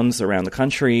many towns around the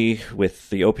country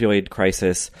with the opioid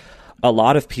crisis, a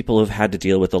lot of people have had to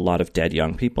deal with a lot of dead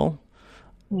young people,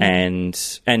 and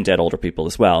dead older people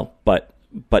as well.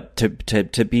 But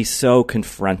to be so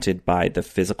confronted by the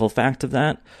physical fact of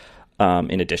that,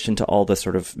 in addition to all the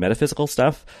sort of metaphysical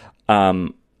stuff,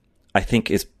 I think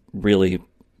is really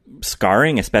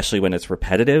scarring, especially when it's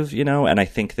repetitive, And I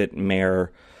think that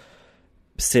Mare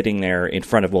sitting there in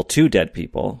front of 2 dead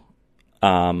people,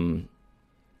 while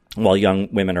young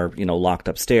women are locked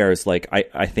upstairs, like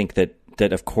I think that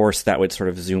of course that would sort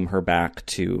of zoom her back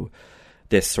to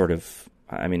this sort of,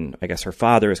 I mean, I guess her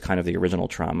father is kind of the original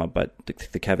trauma, but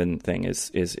the Kevin thing is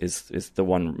the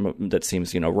one that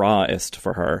seems rawest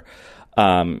for her.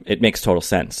 It makes total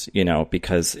sense,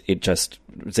 because it just,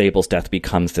 Zabel's death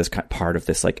becomes this part of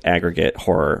this like aggregate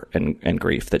horror and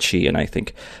grief that she, and I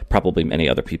think probably many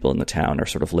other people in the town, are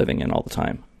sort of living in all the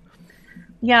time.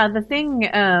 Yeah, the thing,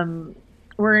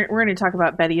 we're going to talk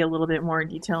about Betty a little bit more in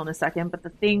detail in a second, but the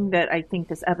thing that I think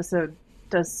this episode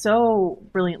does so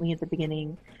brilliantly at the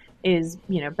beginning is,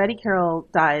 Betty Carroll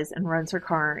dies and runs her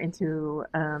car into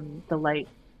the light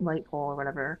pole or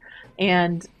whatever,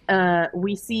 and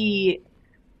we see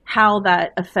how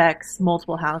that affects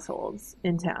multiple households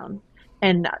in town.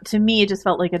 And to me, it just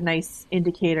felt like a nice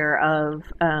indicator of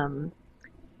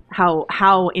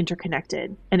how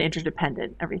interconnected and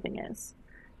interdependent everything is.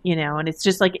 And it's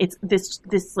just like, it's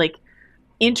this like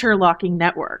interlocking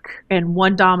network, and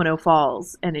one domino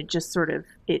falls and it just sort of,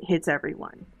 it hits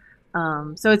everyone.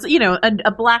 So it's,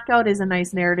 a blackout is a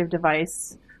nice narrative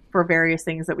device for various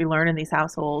things that we learn in these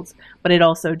households, but it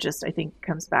also just, I think,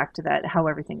 comes back to that, how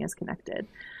everything is connected.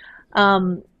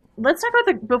 Let's talk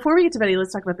about before we get to Betty,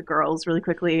 let's talk about the girls really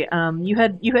quickly. You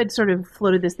had sort of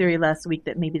floated this theory last week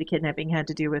that maybe the kidnapping had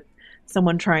to do with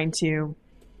someone trying to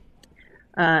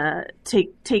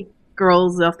take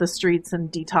girls off the streets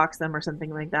and detox them or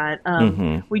something like that.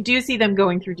 We do see them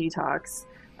going through detox.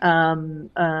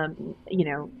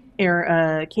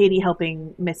 Katie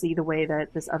helping Missy the way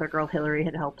that this other girl, Hillary,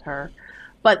 had helped her.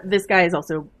 But this guy is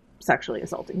also sexually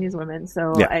assaulting these women.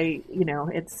 So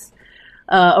it's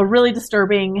a really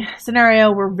disturbing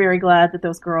scenario. We're very glad that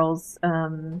those girls,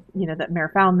 that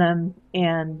Mare found them.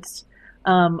 And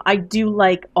I do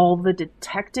like all the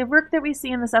detective work that we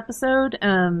see in this episode.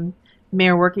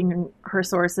 Mare working her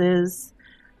sources,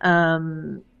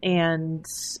 and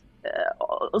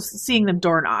seeing them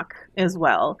door knock as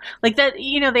well. Like that,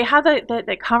 they have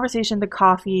that conversation, the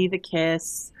coffee, the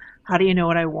kiss, how do you know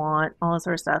what I want, all that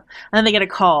sort of stuff. And then they get a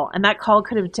call, and that call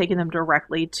could have taken them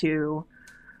directly to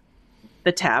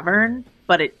the tavern,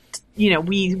 but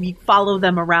we follow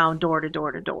them around door to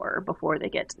door to door before they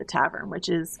get to the tavern, which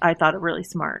is, I thought, a really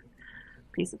smart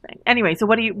piece of thing. Anyway, so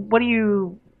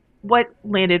what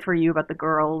landed for you about the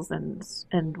girls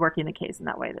and working the case in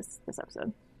that way this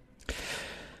episode?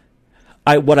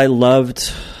 What I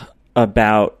loved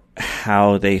about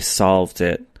how they solved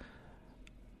it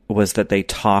was that they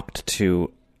talked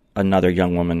to another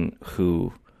young woman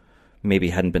who maybe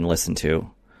hadn't been listened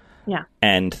to. Yeah.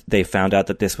 And they found out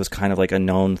that this was kind of like a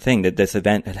known thing, that this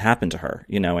event had happened to her,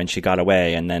 and she got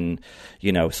away and then,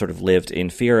 sort of lived in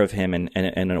fear of him and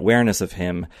an awareness of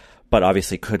him, but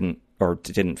obviously couldn't or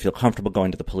didn't feel comfortable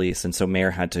going to the police. And so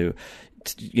Mare had to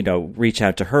reach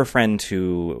out to her friend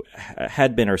who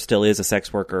had been or still is a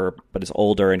sex worker, but is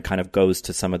older and kind of goes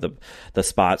to some of the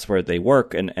spots where they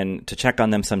work and to check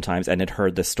on them sometimes, and had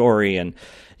heard the story. And,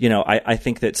 I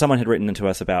think that someone had written into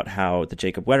us about how the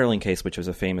Jacob Wetterling case, which was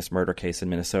a famous murder case in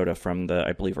Minnesota from the,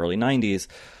 I believe, early 90s,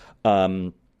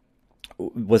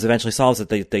 was eventually solved,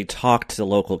 that they talked to the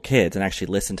local kids and actually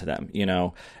listened to them,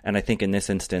 And I think in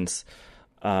this instance,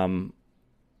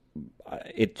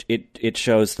 it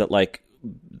shows that, like,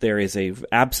 there is a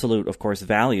absolute, of course,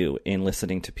 value in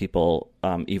listening to people,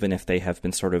 even if they have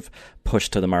been sort of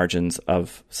pushed to the margins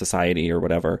of society or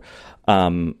whatever.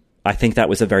 I think that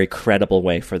was a very credible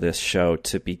way for this show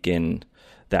to begin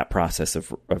that process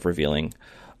of revealing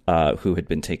who had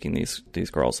been taking these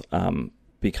girls,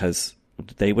 because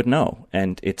they would know.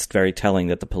 And it's very telling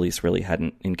that the police really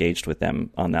hadn't engaged with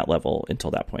them on that level until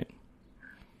that point.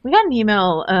 We got an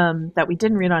email that we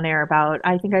didn't read on air about,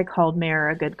 I think I called Mare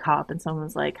a good cop, and someone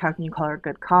was like, how can you call her a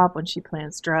good cop when she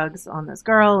plants drugs on this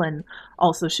girl? And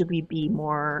also, should we be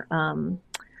more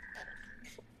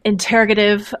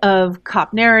interrogative of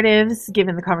cop narratives,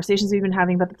 given the conversations we've been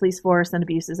having about the police force and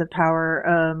abuses of power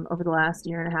over the last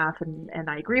year and a half? And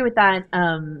I agree with that.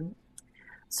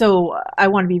 So I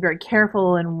want to be very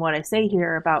careful in what I say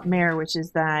here about Mare, which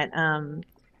is that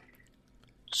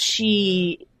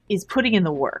she is putting in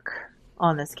the work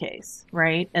on this case,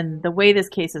 right? And the way this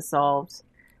case is solved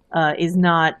is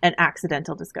not an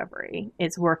accidental discovery.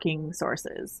 It's working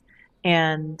sources.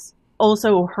 And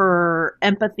also her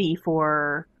empathy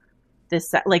for this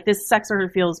sex worker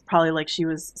feels probably like she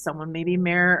was someone maybe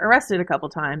Mare arrested a couple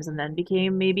times and then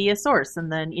became maybe a source.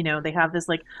 And then, they have this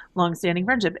like long-standing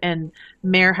friendship, and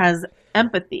Mare has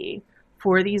empathy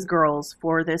for these girls,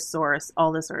 for this source,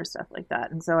 all this sort of stuff like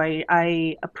that. And so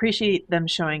I appreciate them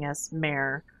showing us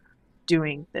Mare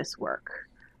doing this work,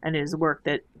 and it is work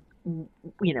that,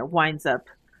 winds up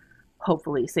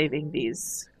hopefully saving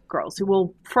these girls who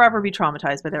will forever be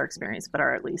traumatized by their experience, but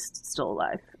are at least still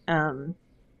alive.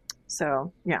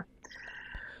 So yeah.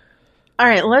 All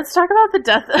right, let's talk about the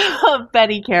death of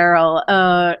Betty Carroll.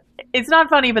 It's not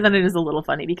funny, but then it is a little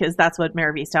funny because that's what Mare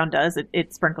of Easttown does.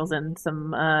 It sprinkles in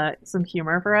some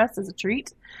humor for us as a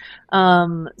treat.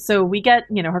 So we get,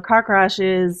 her car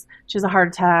crashes. She has a heart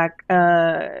attack.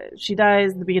 She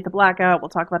dies. We get the blackout. We'll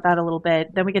talk about that a little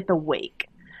bit. Then we get the wake.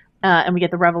 And we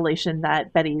get the revelation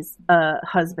that Betty's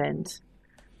husband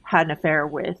had an affair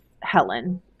with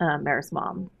Helen, Mare's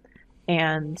mom.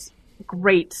 And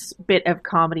great bit of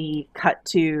comedy cut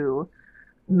to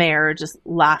Mare just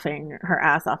laughing her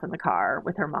ass off in the car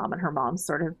with her mom, and her mom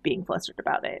sort of being flustered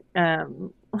about it.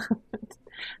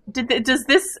 Does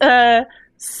this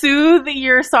soothe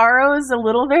your sorrows a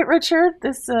little bit, Richard?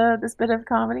 This bit of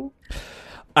comedy?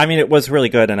 I mean, it was really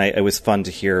good, and it was fun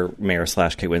to hear Mare /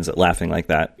 Kate Winslet laughing like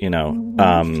that.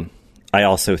 Mm-hmm. I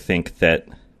also think that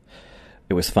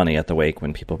it was funny at the wake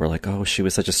when people were like, "Oh, she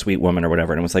was such a sweet woman," or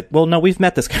whatever, and it was like, "Well, no, we've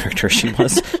met this character.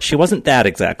 She wasn't that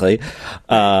exactly."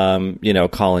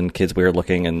 Calling kids weird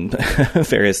looking and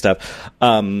various stuff.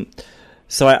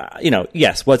 So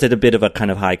yes, was it a bit of a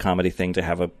kind of high comedy thing to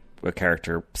have a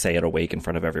character say at a wake in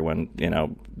front of everyone?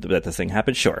 That this thing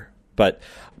happened, sure, but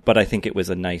I think it was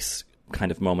a nice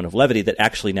kind of moment of levity that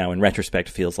actually now in retrospect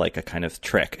feels like a kind of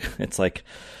trick. It's like,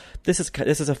 this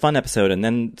is a fun episode, and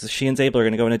then she and Zabel are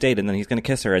going to go on a date, and then he's going to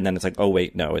kiss her, and then it's like, oh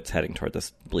wait, no, it's heading toward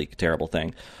this bleak, terrible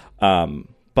thing.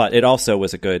 But it also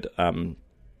was a good,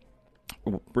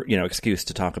 excuse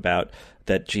to talk about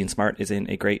that Jean Smart is in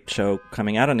a great show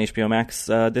coming out on HBO Max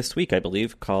this week, I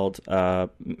believe, called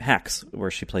Hacks,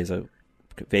 where she plays a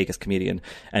Vegas comedian,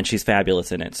 and she's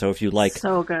fabulous in it. So if you like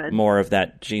more of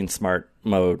that Jean Smart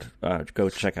mode, go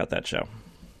check out that show.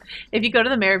 If you go to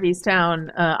the Mare of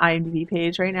Easttown IMDb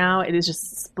page right now, it is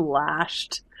just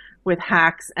splashed with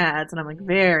Hacks ads, and I'm like,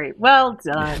 very well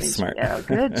done. Smart.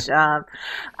 Good job.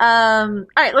 All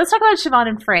right, let's talk about Siobhan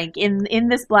and Frank. In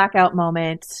this blackout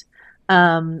moment,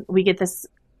 we get this,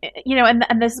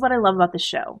 and this is what I love about the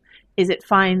show. is it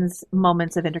finds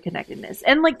moments of interconnectedness.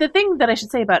 And like the thing that I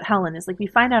should say about Helen is like we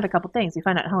find out a couple things. We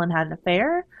find out Helen had an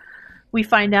affair. We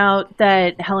find out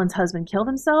that Helen's husband killed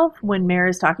himself when Mare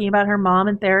is talking about her mom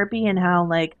in therapy and how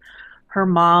like her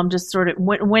mom just sort of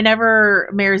whenever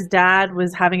Mare's dad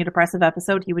was having a depressive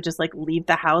episode, he would just like leave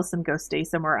the house and go stay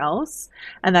somewhere else,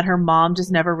 and that her mom just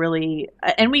never really.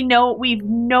 And we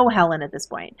know Helen at this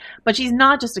point, but she's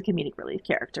not just a comedic relief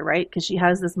character, right? Because she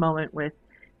has this moment with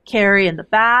Carrie in the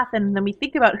bath, and then we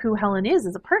think about who Helen is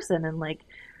as a person and like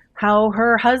how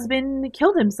her husband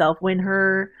killed himself when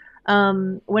her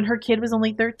kid was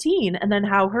only 13, and then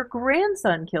how her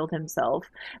grandson killed himself,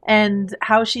 and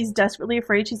how she's desperately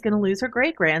afraid she's going to lose her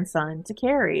great grandson to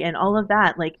Carrie, and all of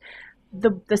that. Like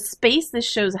the space this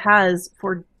show has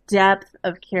for depth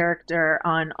of character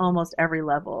on almost every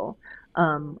level,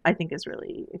 I think is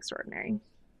really extraordinary.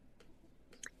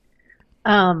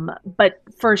 But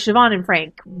for Siobhan and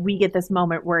Frank, we get this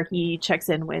moment where he checks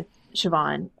in with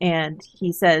Siobhan and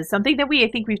he says something that I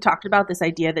think we've talked about, this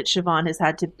idea that Siobhan has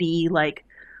had to be like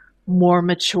more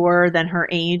mature than her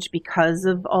age because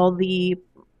of all the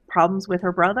problems with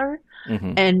her brother,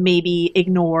 and maybe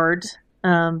ignored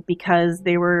because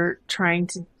they were trying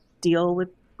to deal with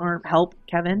or help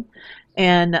Kevin.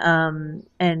 And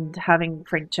having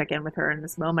Frank check in with her in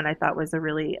this moment, I thought was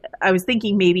I was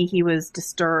thinking maybe he was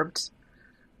disturbed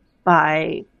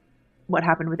by what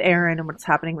happened with Aaron and what's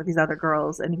happening with these other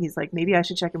girls. And he's like, maybe I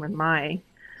should check in with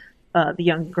the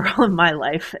young girl in my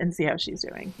life and see how she's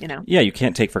doing, you know? Yeah, you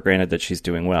can't take for granted that she's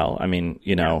doing well. I mean,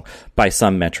 you know, by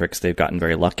some metrics, they've gotten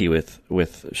very lucky with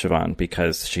Siobhan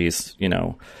because she's, you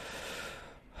know,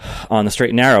 on the straight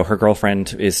and narrow. Her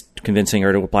girlfriend is convincing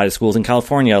her to apply to schools in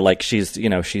California. Like she's, you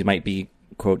know, she might be,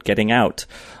 quote, getting out,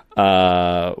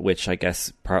 which I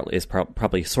guess is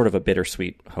probably sort of a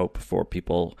bittersweet hope for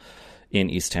people in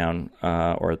Easttown,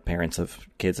 or parents of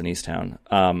kids in Easttown.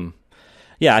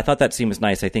 Yeah, I thought that scene was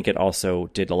nice. I think it also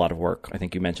did a lot of work. I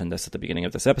think you mentioned this at the beginning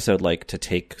of this episode, like to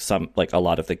take a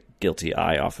lot of the guilty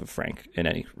eye off of Frank in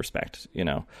any respect, you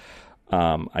know.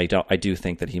 I do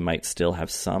think that he might still have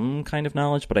some kind of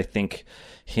knowledge, but I think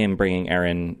him bringing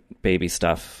Aaron baby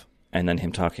stuff and then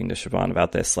him talking to Siobhan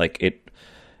about this, like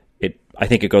I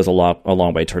think it goes a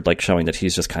long way toward like showing that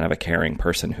he's just kind of a caring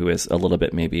person who is a little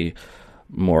bit maybe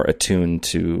more attuned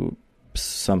to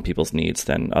some people's needs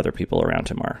than other people around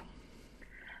him are.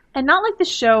 And not like the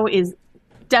show is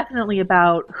definitely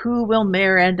about who will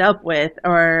Mare end up with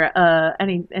or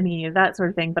any of that sort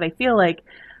of thing. But I feel like,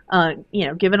 you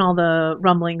know, given all the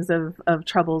rumblings of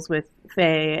troubles with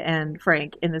Faye and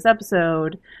Frank in this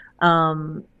episode,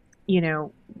 you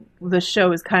know, the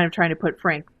show is kind of trying to put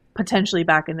Frank potentially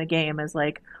back in the game as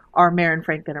like, are Mare and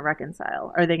Frank going to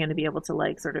reconcile? Are they going to be able to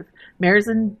like sort of, Mare's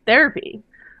in therapy.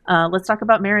 Let's talk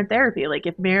about Mare in therapy. Like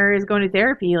if Mare is going to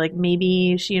therapy, like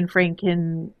maybe she and Frank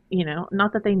can, you know,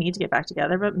 not that they need to get back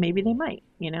together, but maybe they might,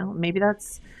 you know, maybe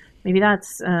that's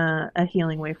a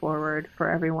healing way forward for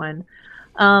everyone.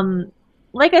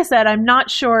 Like I said, I'm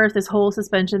not sure if this whole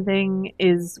suspension thing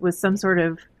was some sort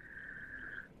of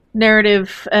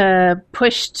narrative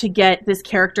push to get this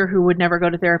character who would never go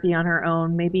to therapy on her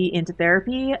own maybe into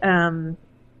therapy,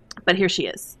 but here she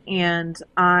is. And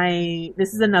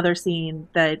this is another scene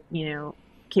that, you know,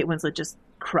 Kate Winslet just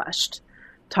crushed,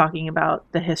 talking about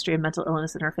the history of mental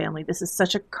illness in her family. This is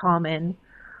such a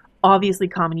obviously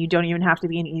common, you don't even have to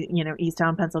be in, you know,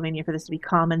 Easttown, Pennsylvania for this to be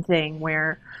common thing,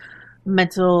 where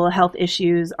mental health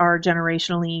issues are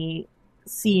generationally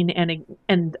seen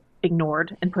and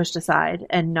ignored and pushed aside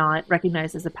and not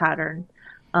recognized as a pattern.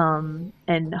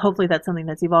 And hopefully that's something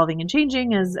that's evolving and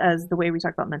changing as the way we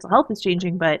talk about mental health is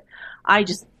changing. But I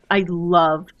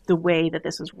loved the way that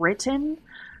this was written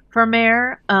for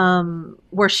Mare,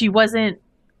 where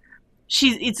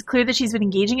it's clear that she's been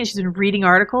engaging it. She's been reading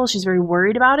articles. She's very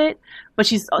worried about it, but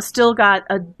she's still got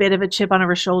a bit of a chip on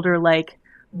her shoulder. Like,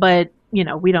 but you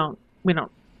know, we don't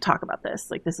talk about this.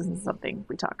 Like, this isn't something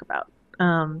we talk about.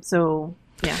 So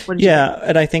yeah. What did you think?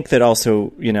 And I think that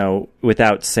also, you know,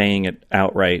 without saying it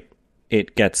outright,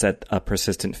 it gets at a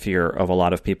persistent fear of a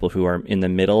lot of people who are in the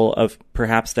middle of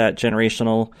perhaps that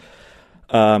generational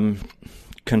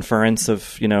conference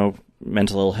of, you know,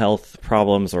 mental health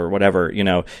problems or whatever, you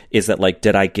know, is that like,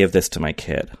 did I give this to my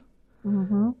kid?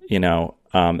 Mm-hmm. You know,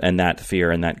 and that fear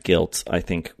and that guilt, I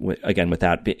think, again,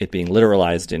 without it being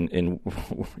literalized in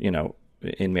you know,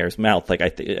 in Mare's mouth, like I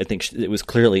think it was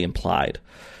clearly implied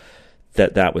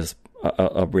that was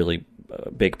a really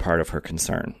big part of her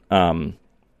concern.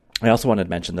 I also wanted to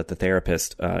mention that the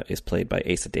therapist is played by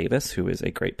Asa Davis, who is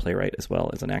a great playwright as well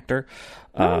as an actor.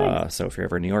 Nice. So if you're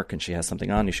ever in New York and she has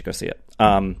something on, you should go see it.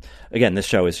 Again, this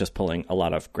show is just pulling a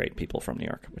lot of great people from New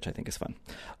York, which I think is fun.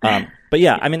 But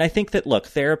yeah, I mean, I think that, look,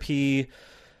 therapy,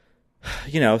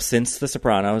 since The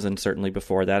Sopranos and certainly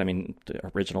before that, I mean,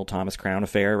 the original Thomas Crown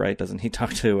Affair, right? Doesn't he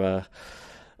talk to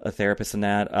a therapist in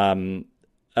that?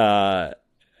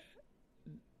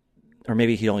 Or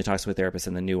maybe he only talks to a therapist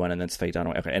in the new one, and then it's Faye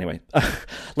Dunaway. Okay, anyway,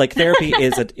 like therapy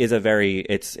is a very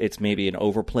it's maybe an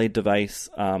overplayed device.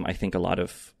 I think a lot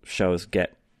of shows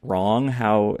get wrong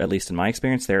how, at least in my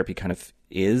experience, therapy kind of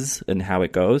is and how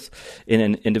it goes in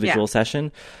an individual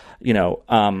session.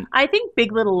 I think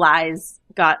Big Little Lies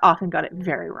often got it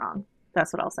very wrong.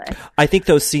 That's what I'll say. I think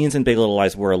those scenes in Big Little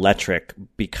Lies were electric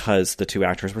because the two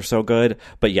actors were so good.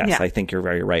 But yes, I think you're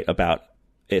very right about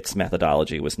its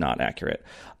methodology was not accurate.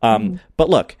 But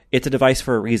look, it's a device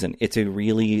for a reason. It's a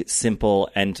really simple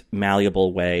and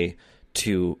malleable way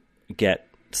to get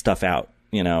stuff out,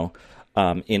 in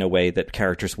a way that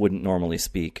characters wouldn't normally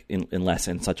speak unless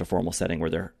in such a formal setting where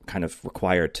they're kind of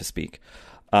required to speak.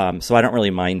 So I don't really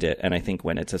mind it. And I think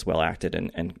when it's as well acted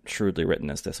and shrewdly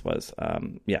written as this was,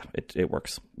 it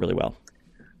works really well.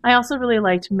 I also really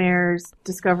liked Mare's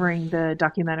discovering the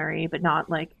documentary, but not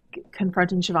like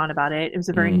confronting Siobhan about it. It was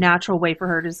a very natural way for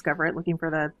her to discover it, looking for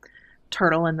the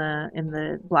turtle in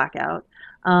the blackout.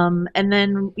 And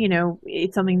then,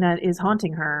 it's something that is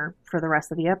haunting her for the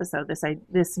rest of the episode.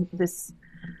 This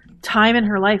time in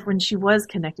her life when she was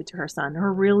connected to her son,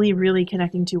 her really, really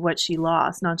connecting to what she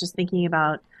lost, not just thinking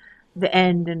about the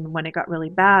end and when it got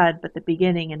really bad, but the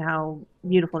beginning and how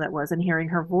beautiful that was, and hearing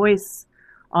her voice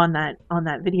on that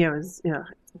video is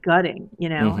gutting,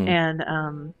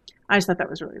 and I just thought that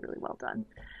was really, really well done.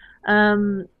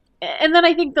 And then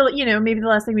I think maybe the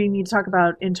last thing we need to talk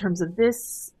about in terms of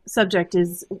this subject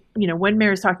is, when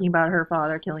Mare is talking about her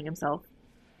father killing himself,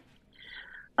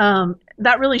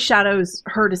 that really shadows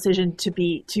her decision to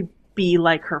be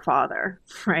like her father,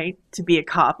 right? To be a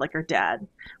cop like her dad.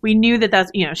 We knew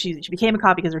that's she became a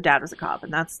cop because her dad was a cop,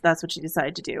 and that's what she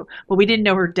decided to do. But we didn't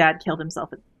know her dad killed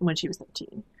himself when she was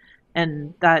 13,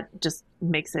 and that just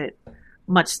makes it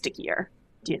much stickier.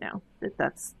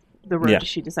 That's the road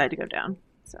she decided to go down.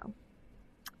 So, all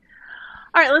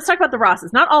right, let's talk about the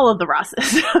Rosses. Not all of the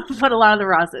Rosses, but a lot of the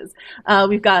Rosses.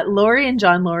 We've got Lori and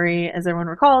John. Lori, as everyone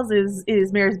recalls,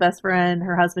 is Mare's best friend,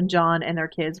 her husband John, and their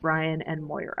kids Ryan and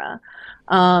Moira.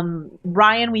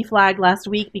 Ryan we flagged last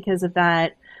week because of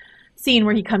that scene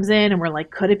where he comes in and we're like,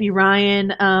 could it be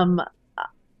Ryan?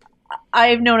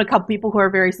 I've known a couple people who are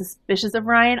very suspicious of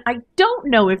Ryan. I don't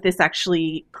know if this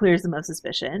actually clears them of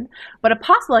suspicion, but a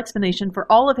possible explanation for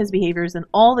all of his behaviors and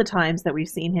all the times that we've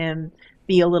seen him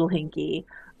be a little hinky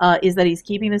is that he's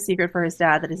keeping the secret for his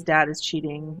dad, that his dad is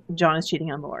cheating, John is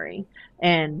cheating on Lori.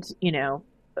 And,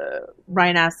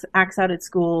 Ryan acts out at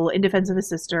school in defense of his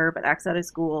sister, but acts out at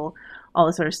school, all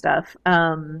this sort of stuff.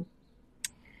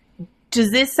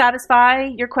 Does this satisfy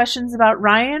your questions about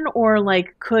Ryan, or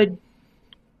like could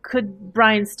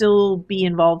Brian still be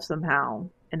involved somehow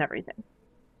in everything?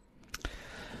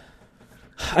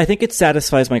 I think it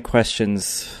satisfies my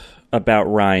questions about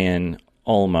Ryan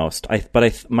almost.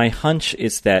 My hunch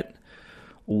is that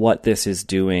what this is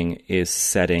doing is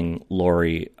setting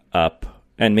Lori up,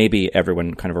 and maybe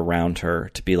everyone kind of around her,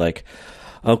 to be like,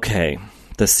 okay,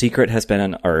 the secret has been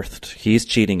unearthed. He's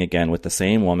cheating again with the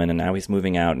same woman, and now he's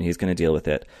moving out, and he's going to deal with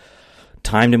it.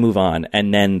 Time to move on.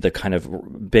 And then the kind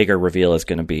of bigger reveal is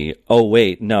going to be, oh,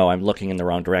 wait, no, I'm looking in the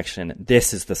wrong direction.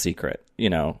 This is the secret,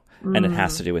 and it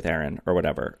has to do with Aaron or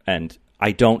whatever. And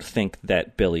I don't think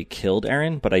that Billy killed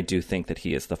Aaron, but I do think that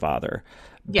he is the father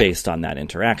based on that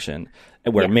interaction,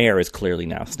 where Mare is clearly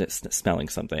now smelling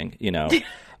something,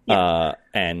 I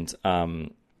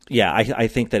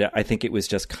think it was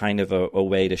just kind of a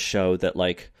way to show that,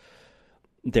 like,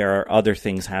 there are other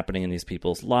things happening in these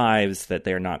people's lives, that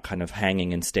they're not kind of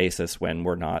hanging in stasis when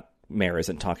Mare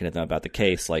isn't talking to them about the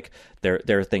case. Like, there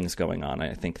are things going on.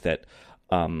 I think that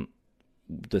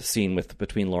the scene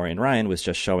between Lori and Ryan was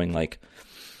just showing, like,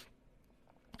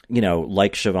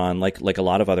 like Siobhan, like a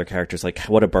lot of other characters, like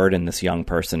what a burden this young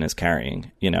person is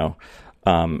carrying,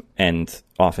 and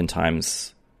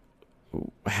oftentimes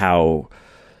how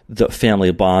the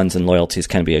family bonds and loyalties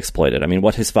can be exploited. I mean,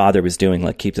 what his father was doing,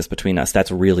 like, keep this between us, that's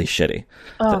really shitty.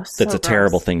 That's a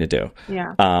terrible thing to do.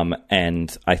 Yeah.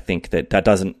 And I think that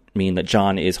doesn't mean that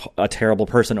John is a terrible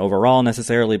person overall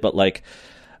necessarily, but, like,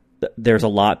 there's a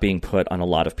lot being put on a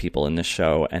lot of people in this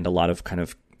show, and a lot of kind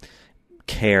of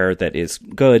care that is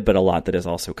good, but a lot that is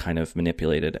also kind of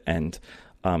manipulated and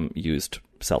used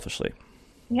selfishly.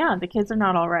 Yeah, the kids are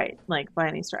not all right, like by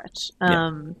any stretch.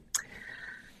 Yeah.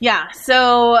 Yeah,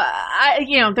 so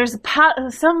there's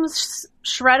some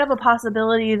shred of a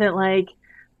possibility that like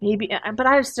maybe, but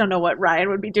I just don't know what Ryan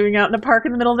would be doing out in the park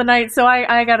in the middle of the night. So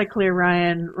I got to clear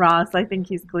Ryan Ross. I think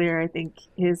he's clear. I think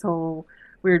his whole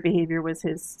weird behavior was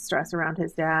his stress around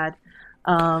his dad.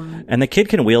 And the kid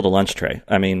can wield a lunch tray.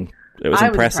 I mean, it was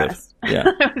impressive.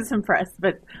 Yeah, I was impressed,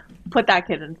 but put that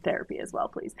kid in therapy as well,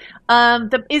 please.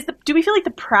 Do we feel like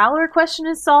the Prowler question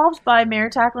is solved by Mare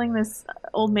tackling this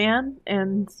old man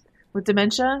and with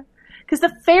dementia? Because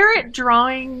the ferret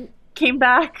drawing came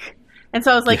back, and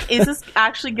so I was like, is this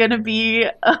actually going to be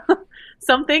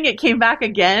something? It came back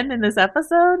again in this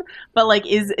episode, but like,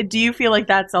 do you feel like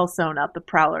that's all sewn up, the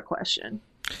Prowler question?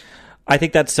 I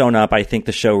think that's sewn up. I think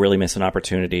the show really missed an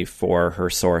opportunity for her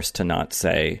source to not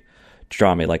say,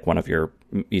 draw me like one of your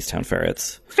Easttown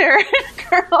ferrets. Ferret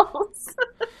girls.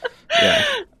 Yeah.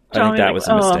 I think that was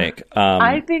a mistake.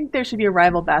 I think there should be a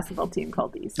rival basketball team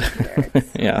called the Easttown Ferrets.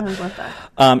 Yeah. I love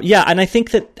that. Yeah, and I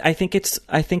think that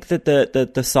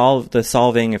the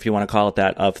solving, if you want to call it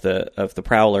that, of the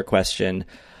Prowler question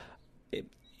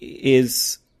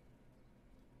is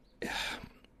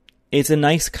it's a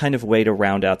nice kind of way to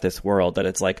round out this world, that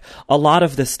it's like a lot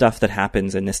of the stuff that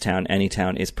happens in this town, any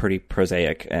town, is pretty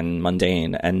prosaic and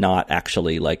mundane and not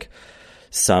actually like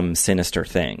some sinister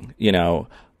thing, you know,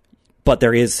 but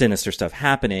there is sinister stuff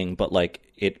happening, but like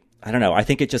I don't know. I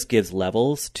think it just gives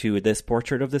levels to this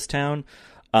portrait of this town,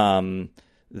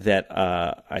 that,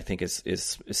 I think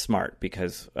is smart,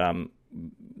 because,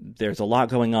 there's a lot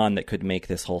going on that could make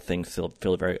this whole thing feel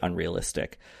very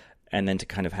unrealistic. And then to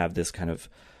kind of have this kind of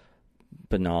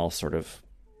banal sort of,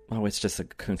 it's just a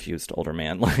confused older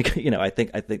man. Like, you know, I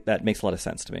think that makes a lot of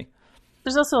sense to me.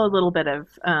 There's also a little bit of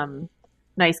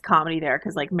nice comedy there,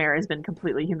 because like Mare has been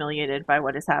completely humiliated by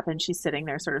what has happened. She's sitting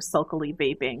there sort of sulkily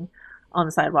vaping on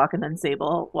the sidewalk, and then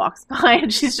Sable walks by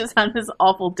and she's just had this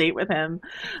awful date with him.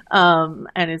 And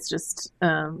it's just,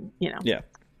 Yeah.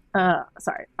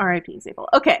 Sorry, R.I.P. Sable.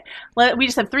 Okay, we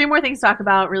just have 3 more things to talk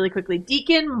about really quickly.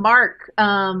 Deacon Mark.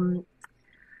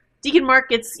 Deacon Mark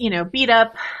gets, beat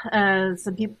up.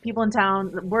 Some people in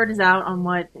town. The word is out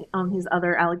on his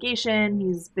other allegation.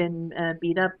 He's been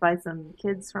beat up by some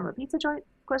kids from a pizza joint? ?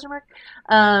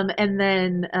 And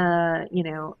then,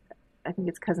 I think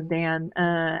it's cousin Dan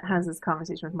has this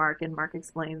conversation with Mark, and Mark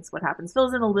explains what happens.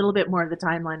 Fills in a little bit more of the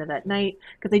timeline of that night,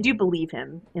 because they do believe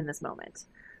him in this moment.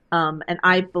 And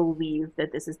I believe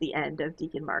that this is the end of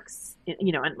Deacon Mark's,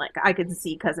 and like I could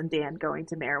see cousin Dan going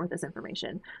to Mare with this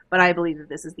information, but I believe that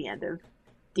this is the end of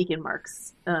Deacon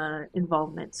Mark's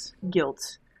involvement,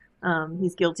 guilt.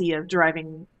 He's guilty of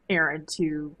driving Erin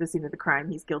to the scene of the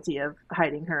crime. He's guilty of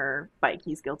hiding her bike.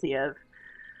 He's guilty of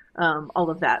all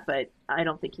of that, but I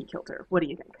don't think he killed her. What do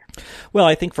you think? Well,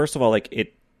 I think first of all, like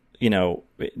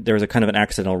there's a kind of an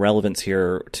accidental relevance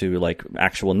here to like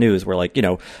actual news where like,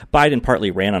 Biden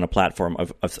partly ran on a platform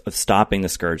of stopping the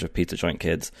scourge of pizza joint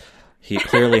kids. He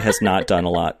clearly has not done a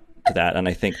lot to that. And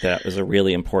I think that was a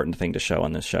really important thing to show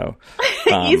on this show.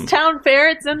 Easttown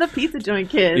Ferrets and the pizza joint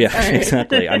kids. Yeah, right.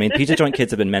 Exactly. I mean, pizza joint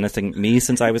kids have been menacing me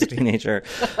since I was a teenager.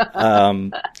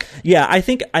 Yeah, I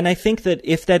think that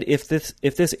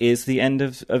if this is the end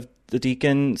of the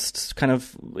Deacon's kind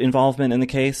of involvement in the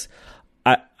case,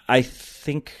 I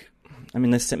think, I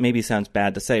mean, this maybe sounds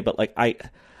bad to say, but like I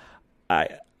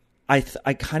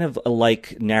kind of like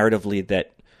narratively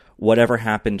that whatever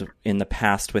happened in the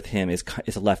past with him is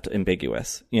left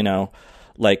ambiguous,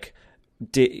 like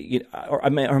or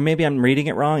maybe I'm reading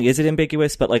it wrong. Is it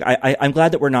ambiguous? But like I'm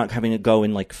glad that we're not having to go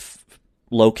and like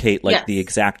locate like the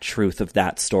exact truth of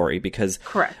that story, because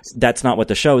correct, that's not what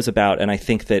the show is about. And I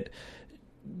think that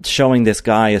showing this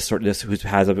guy as sort of this who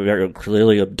has a very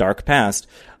clearly a dark past,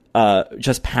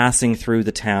 just passing through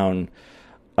the town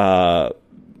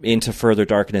into further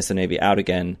darkness and maybe out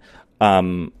again.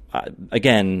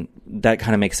 Again, that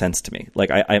kind of makes sense to me. Like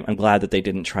I'm glad that they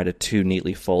didn't try to too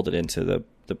neatly fold it into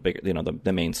the big,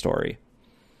 the main story.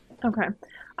 Okay,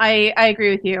 I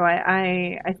agree with you.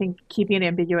 I think keeping it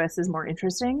ambiguous is more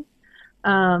interesting.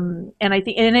 And I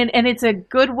think and it's a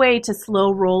good way to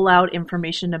slow roll out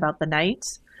information about the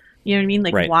night. You know what I mean?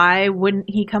 Like, right. Why wouldn't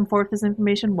he come forth with this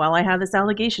information? Well, I have this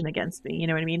allegation against me. You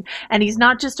know what I mean? And he's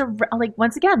not just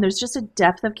once again, there's just a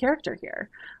depth of character here.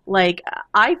 Like,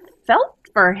 I felt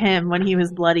for him when he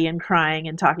was bloody and crying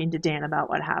and talking to Dan about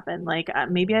what happened. Like,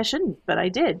 maybe I shouldn't, but I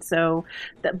did. So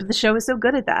the show is so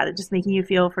good at that. It's just making you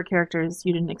feel for characters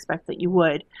you didn't expect that you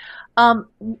would. I'm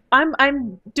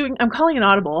calling an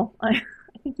audible. I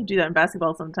think you do that in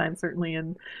basketball sometimes, certainly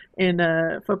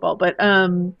in football. But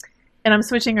and I'm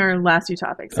switching our last two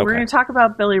topics. So we're Okay. going to talk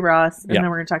about Billy Ross, and Yeah. then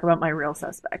we're going to talk about my real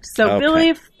suspect. So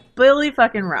Okay. Billy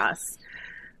fucking Ross,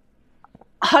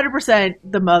 100%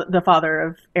 the father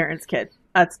of Aaron's kid.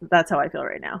 That's how I feel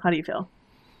right now. How do you feel?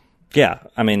 Yeah,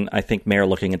 I mean, I think Mayor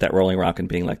looking at that Rolling Rock and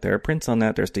being like, there are prints on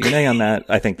that, there's DNA on that.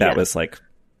 I think that Yeah. was like,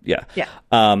 yeah. Yeah.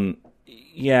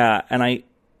 Yeah, and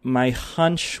my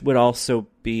hunch would also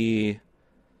be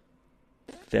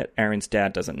that Aaron's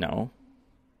dad doesn't know.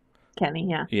 Kenny,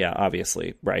 yeah. Yeah,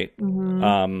 obviously, right?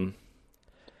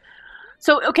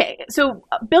 So, okay. So,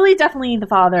 Billy definitely the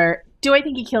father. Do I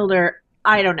think he killed her?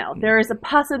 I don't know. There is a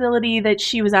possibility that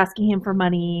she was asking him for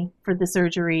money for the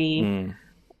surgery,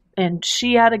 and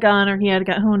she had a gun or he had a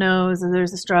gun. Who knows?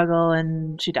 There's a struggle,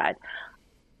 and she died.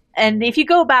 And if you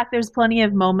go back, there's plenty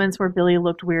of moments where Billy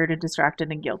looked weird and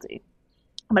distracted and guilty.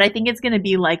 But I think it's going to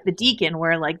be like the Deacon,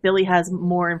 where like Billy has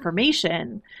more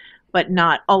information, but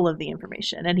not all of the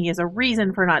information, and he has a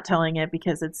reason for not telling it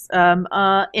because it's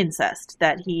incest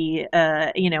that he,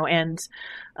 and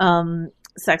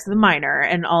sex with a minor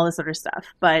and all this other stuff.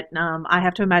 But I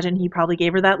have to imagine he probably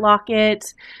gave her that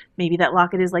locket. Maybe that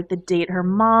locket is like the date her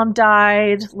mom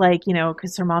died, like,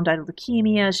 because her mom died of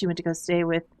leukemia. She went to go stay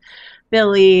with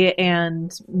Billy,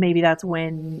 and maybe that's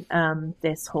when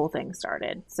this whole thing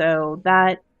started. So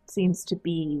that seems to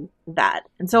be that.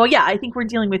 And so, yeah, I think we're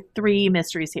dealing with three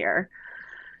mysteries here.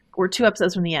 We're 2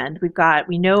 episodes from the end.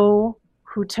 We know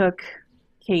who took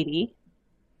Katie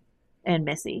and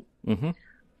Missy. Mm-hmm.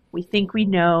 We think we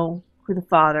know who the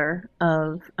father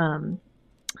of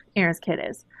Aaron's kid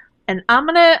is. And I'm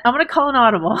gonna call an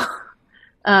audible.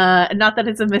 Not that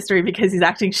it's a mystery because he's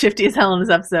acting shifty as hell in this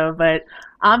episode, but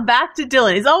I'm back to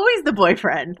Dylan. He's always the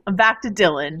boyfriend. I'm back to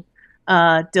Dylan.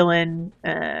 Dylan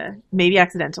maybe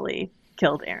accidentally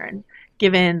killed Aaron.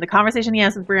 Given the conversation he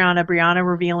has with Brianna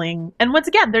revealing, and once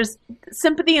again, there's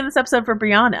sympathy in this episode for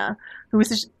Brianna, who was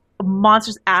just a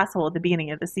monstrous asshole at the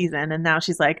beginning of the season, and now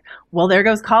she's like, well, there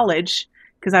goes college,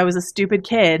 because I was a stupid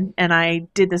kid, and I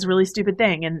did this really stupid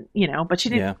thing, and, but she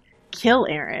didn't kill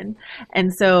Aaron.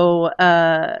 And so,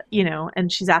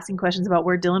 and she's asking questions about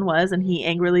where Dylan was, and he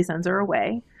angrily sends her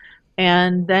away.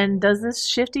 And then does this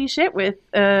shifty shit with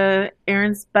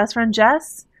Aaron's best friend,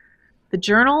 Jess. The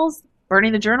journals,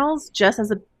 burning the journals. Jess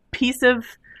has a piece of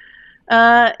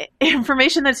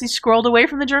information that she scrolled away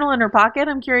from the journal in her pocket.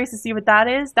 I'm curious to see what that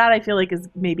is. That I feel like is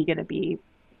maybe going to be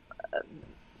a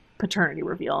paternity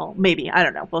reveal. Maybe. I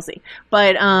don't know. We'll see.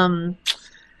 But,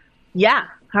 yeah.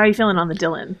 How are you feeling on the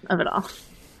Dylan of it all?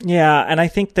 Yeah, and I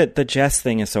think that the Jess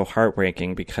thing is so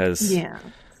heartbreaking because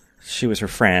she was her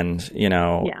friend,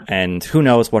 and who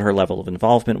knows what her level of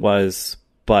involvement was,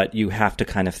 but you have to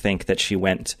kind of think that she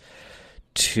went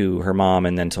to her mom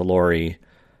and then to Lori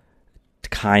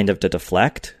kind of to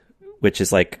deflect, which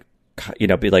is like,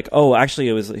 be like, oh, actually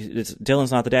it's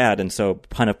Dylan's not the dad, and so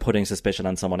kind of putting suspicion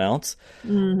on someone else,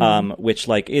 which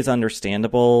like is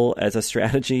understandable as a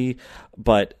strategy,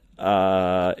 but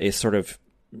is sort of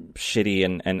shitty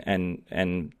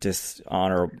and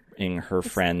dishonoring her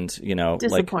friend,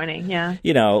 disappointing,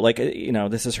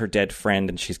 this is her dead friend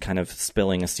and she's kind of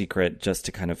spilling a secret just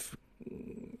to kind of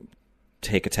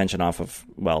take attention off of,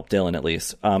 Dylan at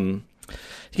least.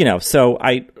 So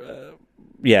I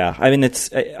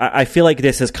feel like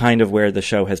this is kind of where the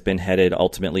show has been headed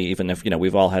ultimately, even if,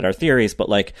 we've all had our theories, but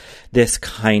like this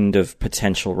kind of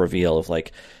potential reveal of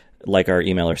like our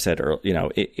emailer said, or,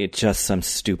 it's just some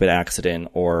stupid accident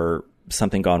or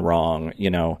something gone wrong,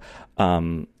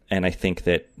 and I think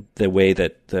that the way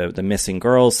that the missing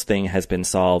girls thing has been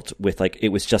solved with like, it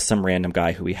was just some random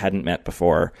guy who we hadn't met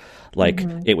before. Like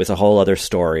it was a whole other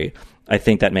story. I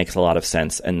think that makes a lot of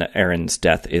sense. And Aaron's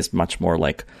death is much more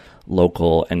like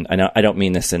local. And I don't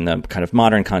mean this in the kind of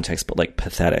modern context, but like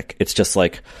pathetic. It's just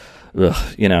like,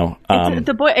 ugh, it's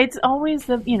the boy. It's always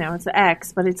the it's the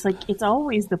ex, but it's like it's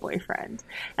always the boyfriend.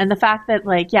 And the fact that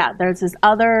like there's this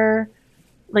other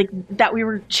like that we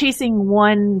were chasing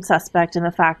one suspect, and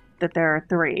the fact that there are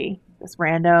three: this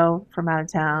rando from out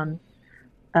of town,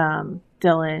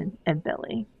 Dylan, and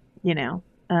Billy.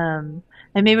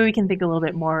 And maybe we can think a little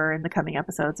bit more in the coming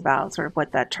episodes about sort of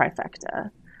what that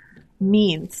trifecta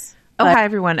means. Oh, hi,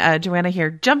 everyone. Joanna here,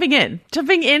 jumping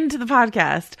into the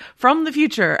podcast from the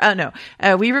future.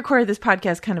 We recorded this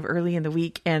podcast kind of early in the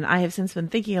week, and I have since been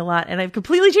thinking a lot, and I've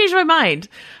completely changed my mind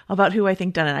about who I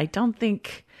think done it. I don't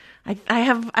think I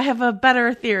have a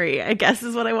better theory, I guess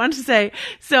is what I want to say.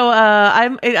 So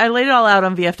I laid it all out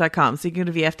on VF.com, so you can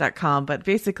go to VF.com, but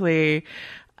basically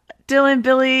Dylan,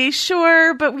 Billy,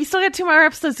 sure, but we still got 2 more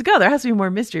episodes to go. There has to be more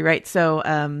mystery, right? So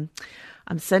I'm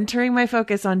centering my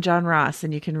focus on John Ross,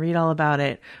 and you can read all about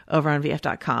it over on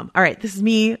VF.com. All right, this is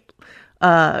me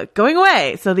going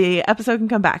away so the episode can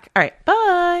come back. All right,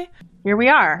 bye. Here we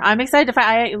are. I'm excited to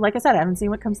find. Like I said, I haven't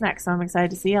seen what comes next, so I'm excited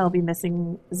to see. I'll be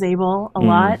missing Zabel a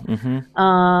lot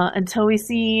until we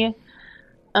see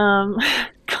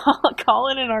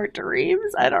Colin in our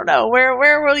dreams. I don't know.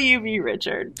 Where will you be,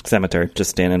 Richard? Cemetery,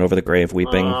 just standing over the grave,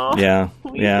 weeping. Yeah,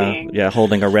 weeping. yeah,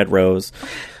 holding a red rose,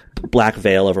 black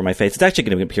veil over my face. It's actually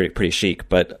going to be pretty chic,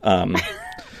 but oh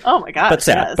my god, but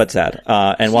sad, yes. but sad.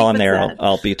 And Chic, while I'm but there, sad.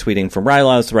 I'll be tweeting from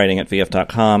Rylaws, writing at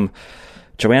VF.com.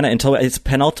 Joanna, until it's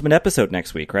penultimate episode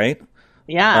next week, right?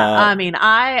 Yeah, I mean,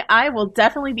 I will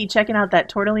definitely be checking out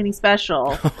that tortellini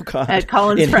special at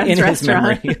Colin's Friends in his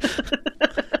restaurant. memory.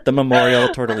 The memorial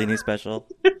tortellini special.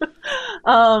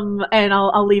 And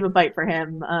I'll leave a bite for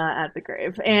him at the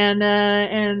grave.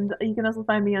 And you can also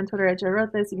find me on Twitter at Joe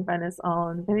Wrote This. You can find us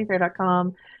on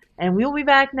VanityFair.com. And we will be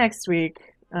back next week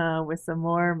with some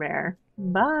more Mare.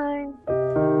 Bye.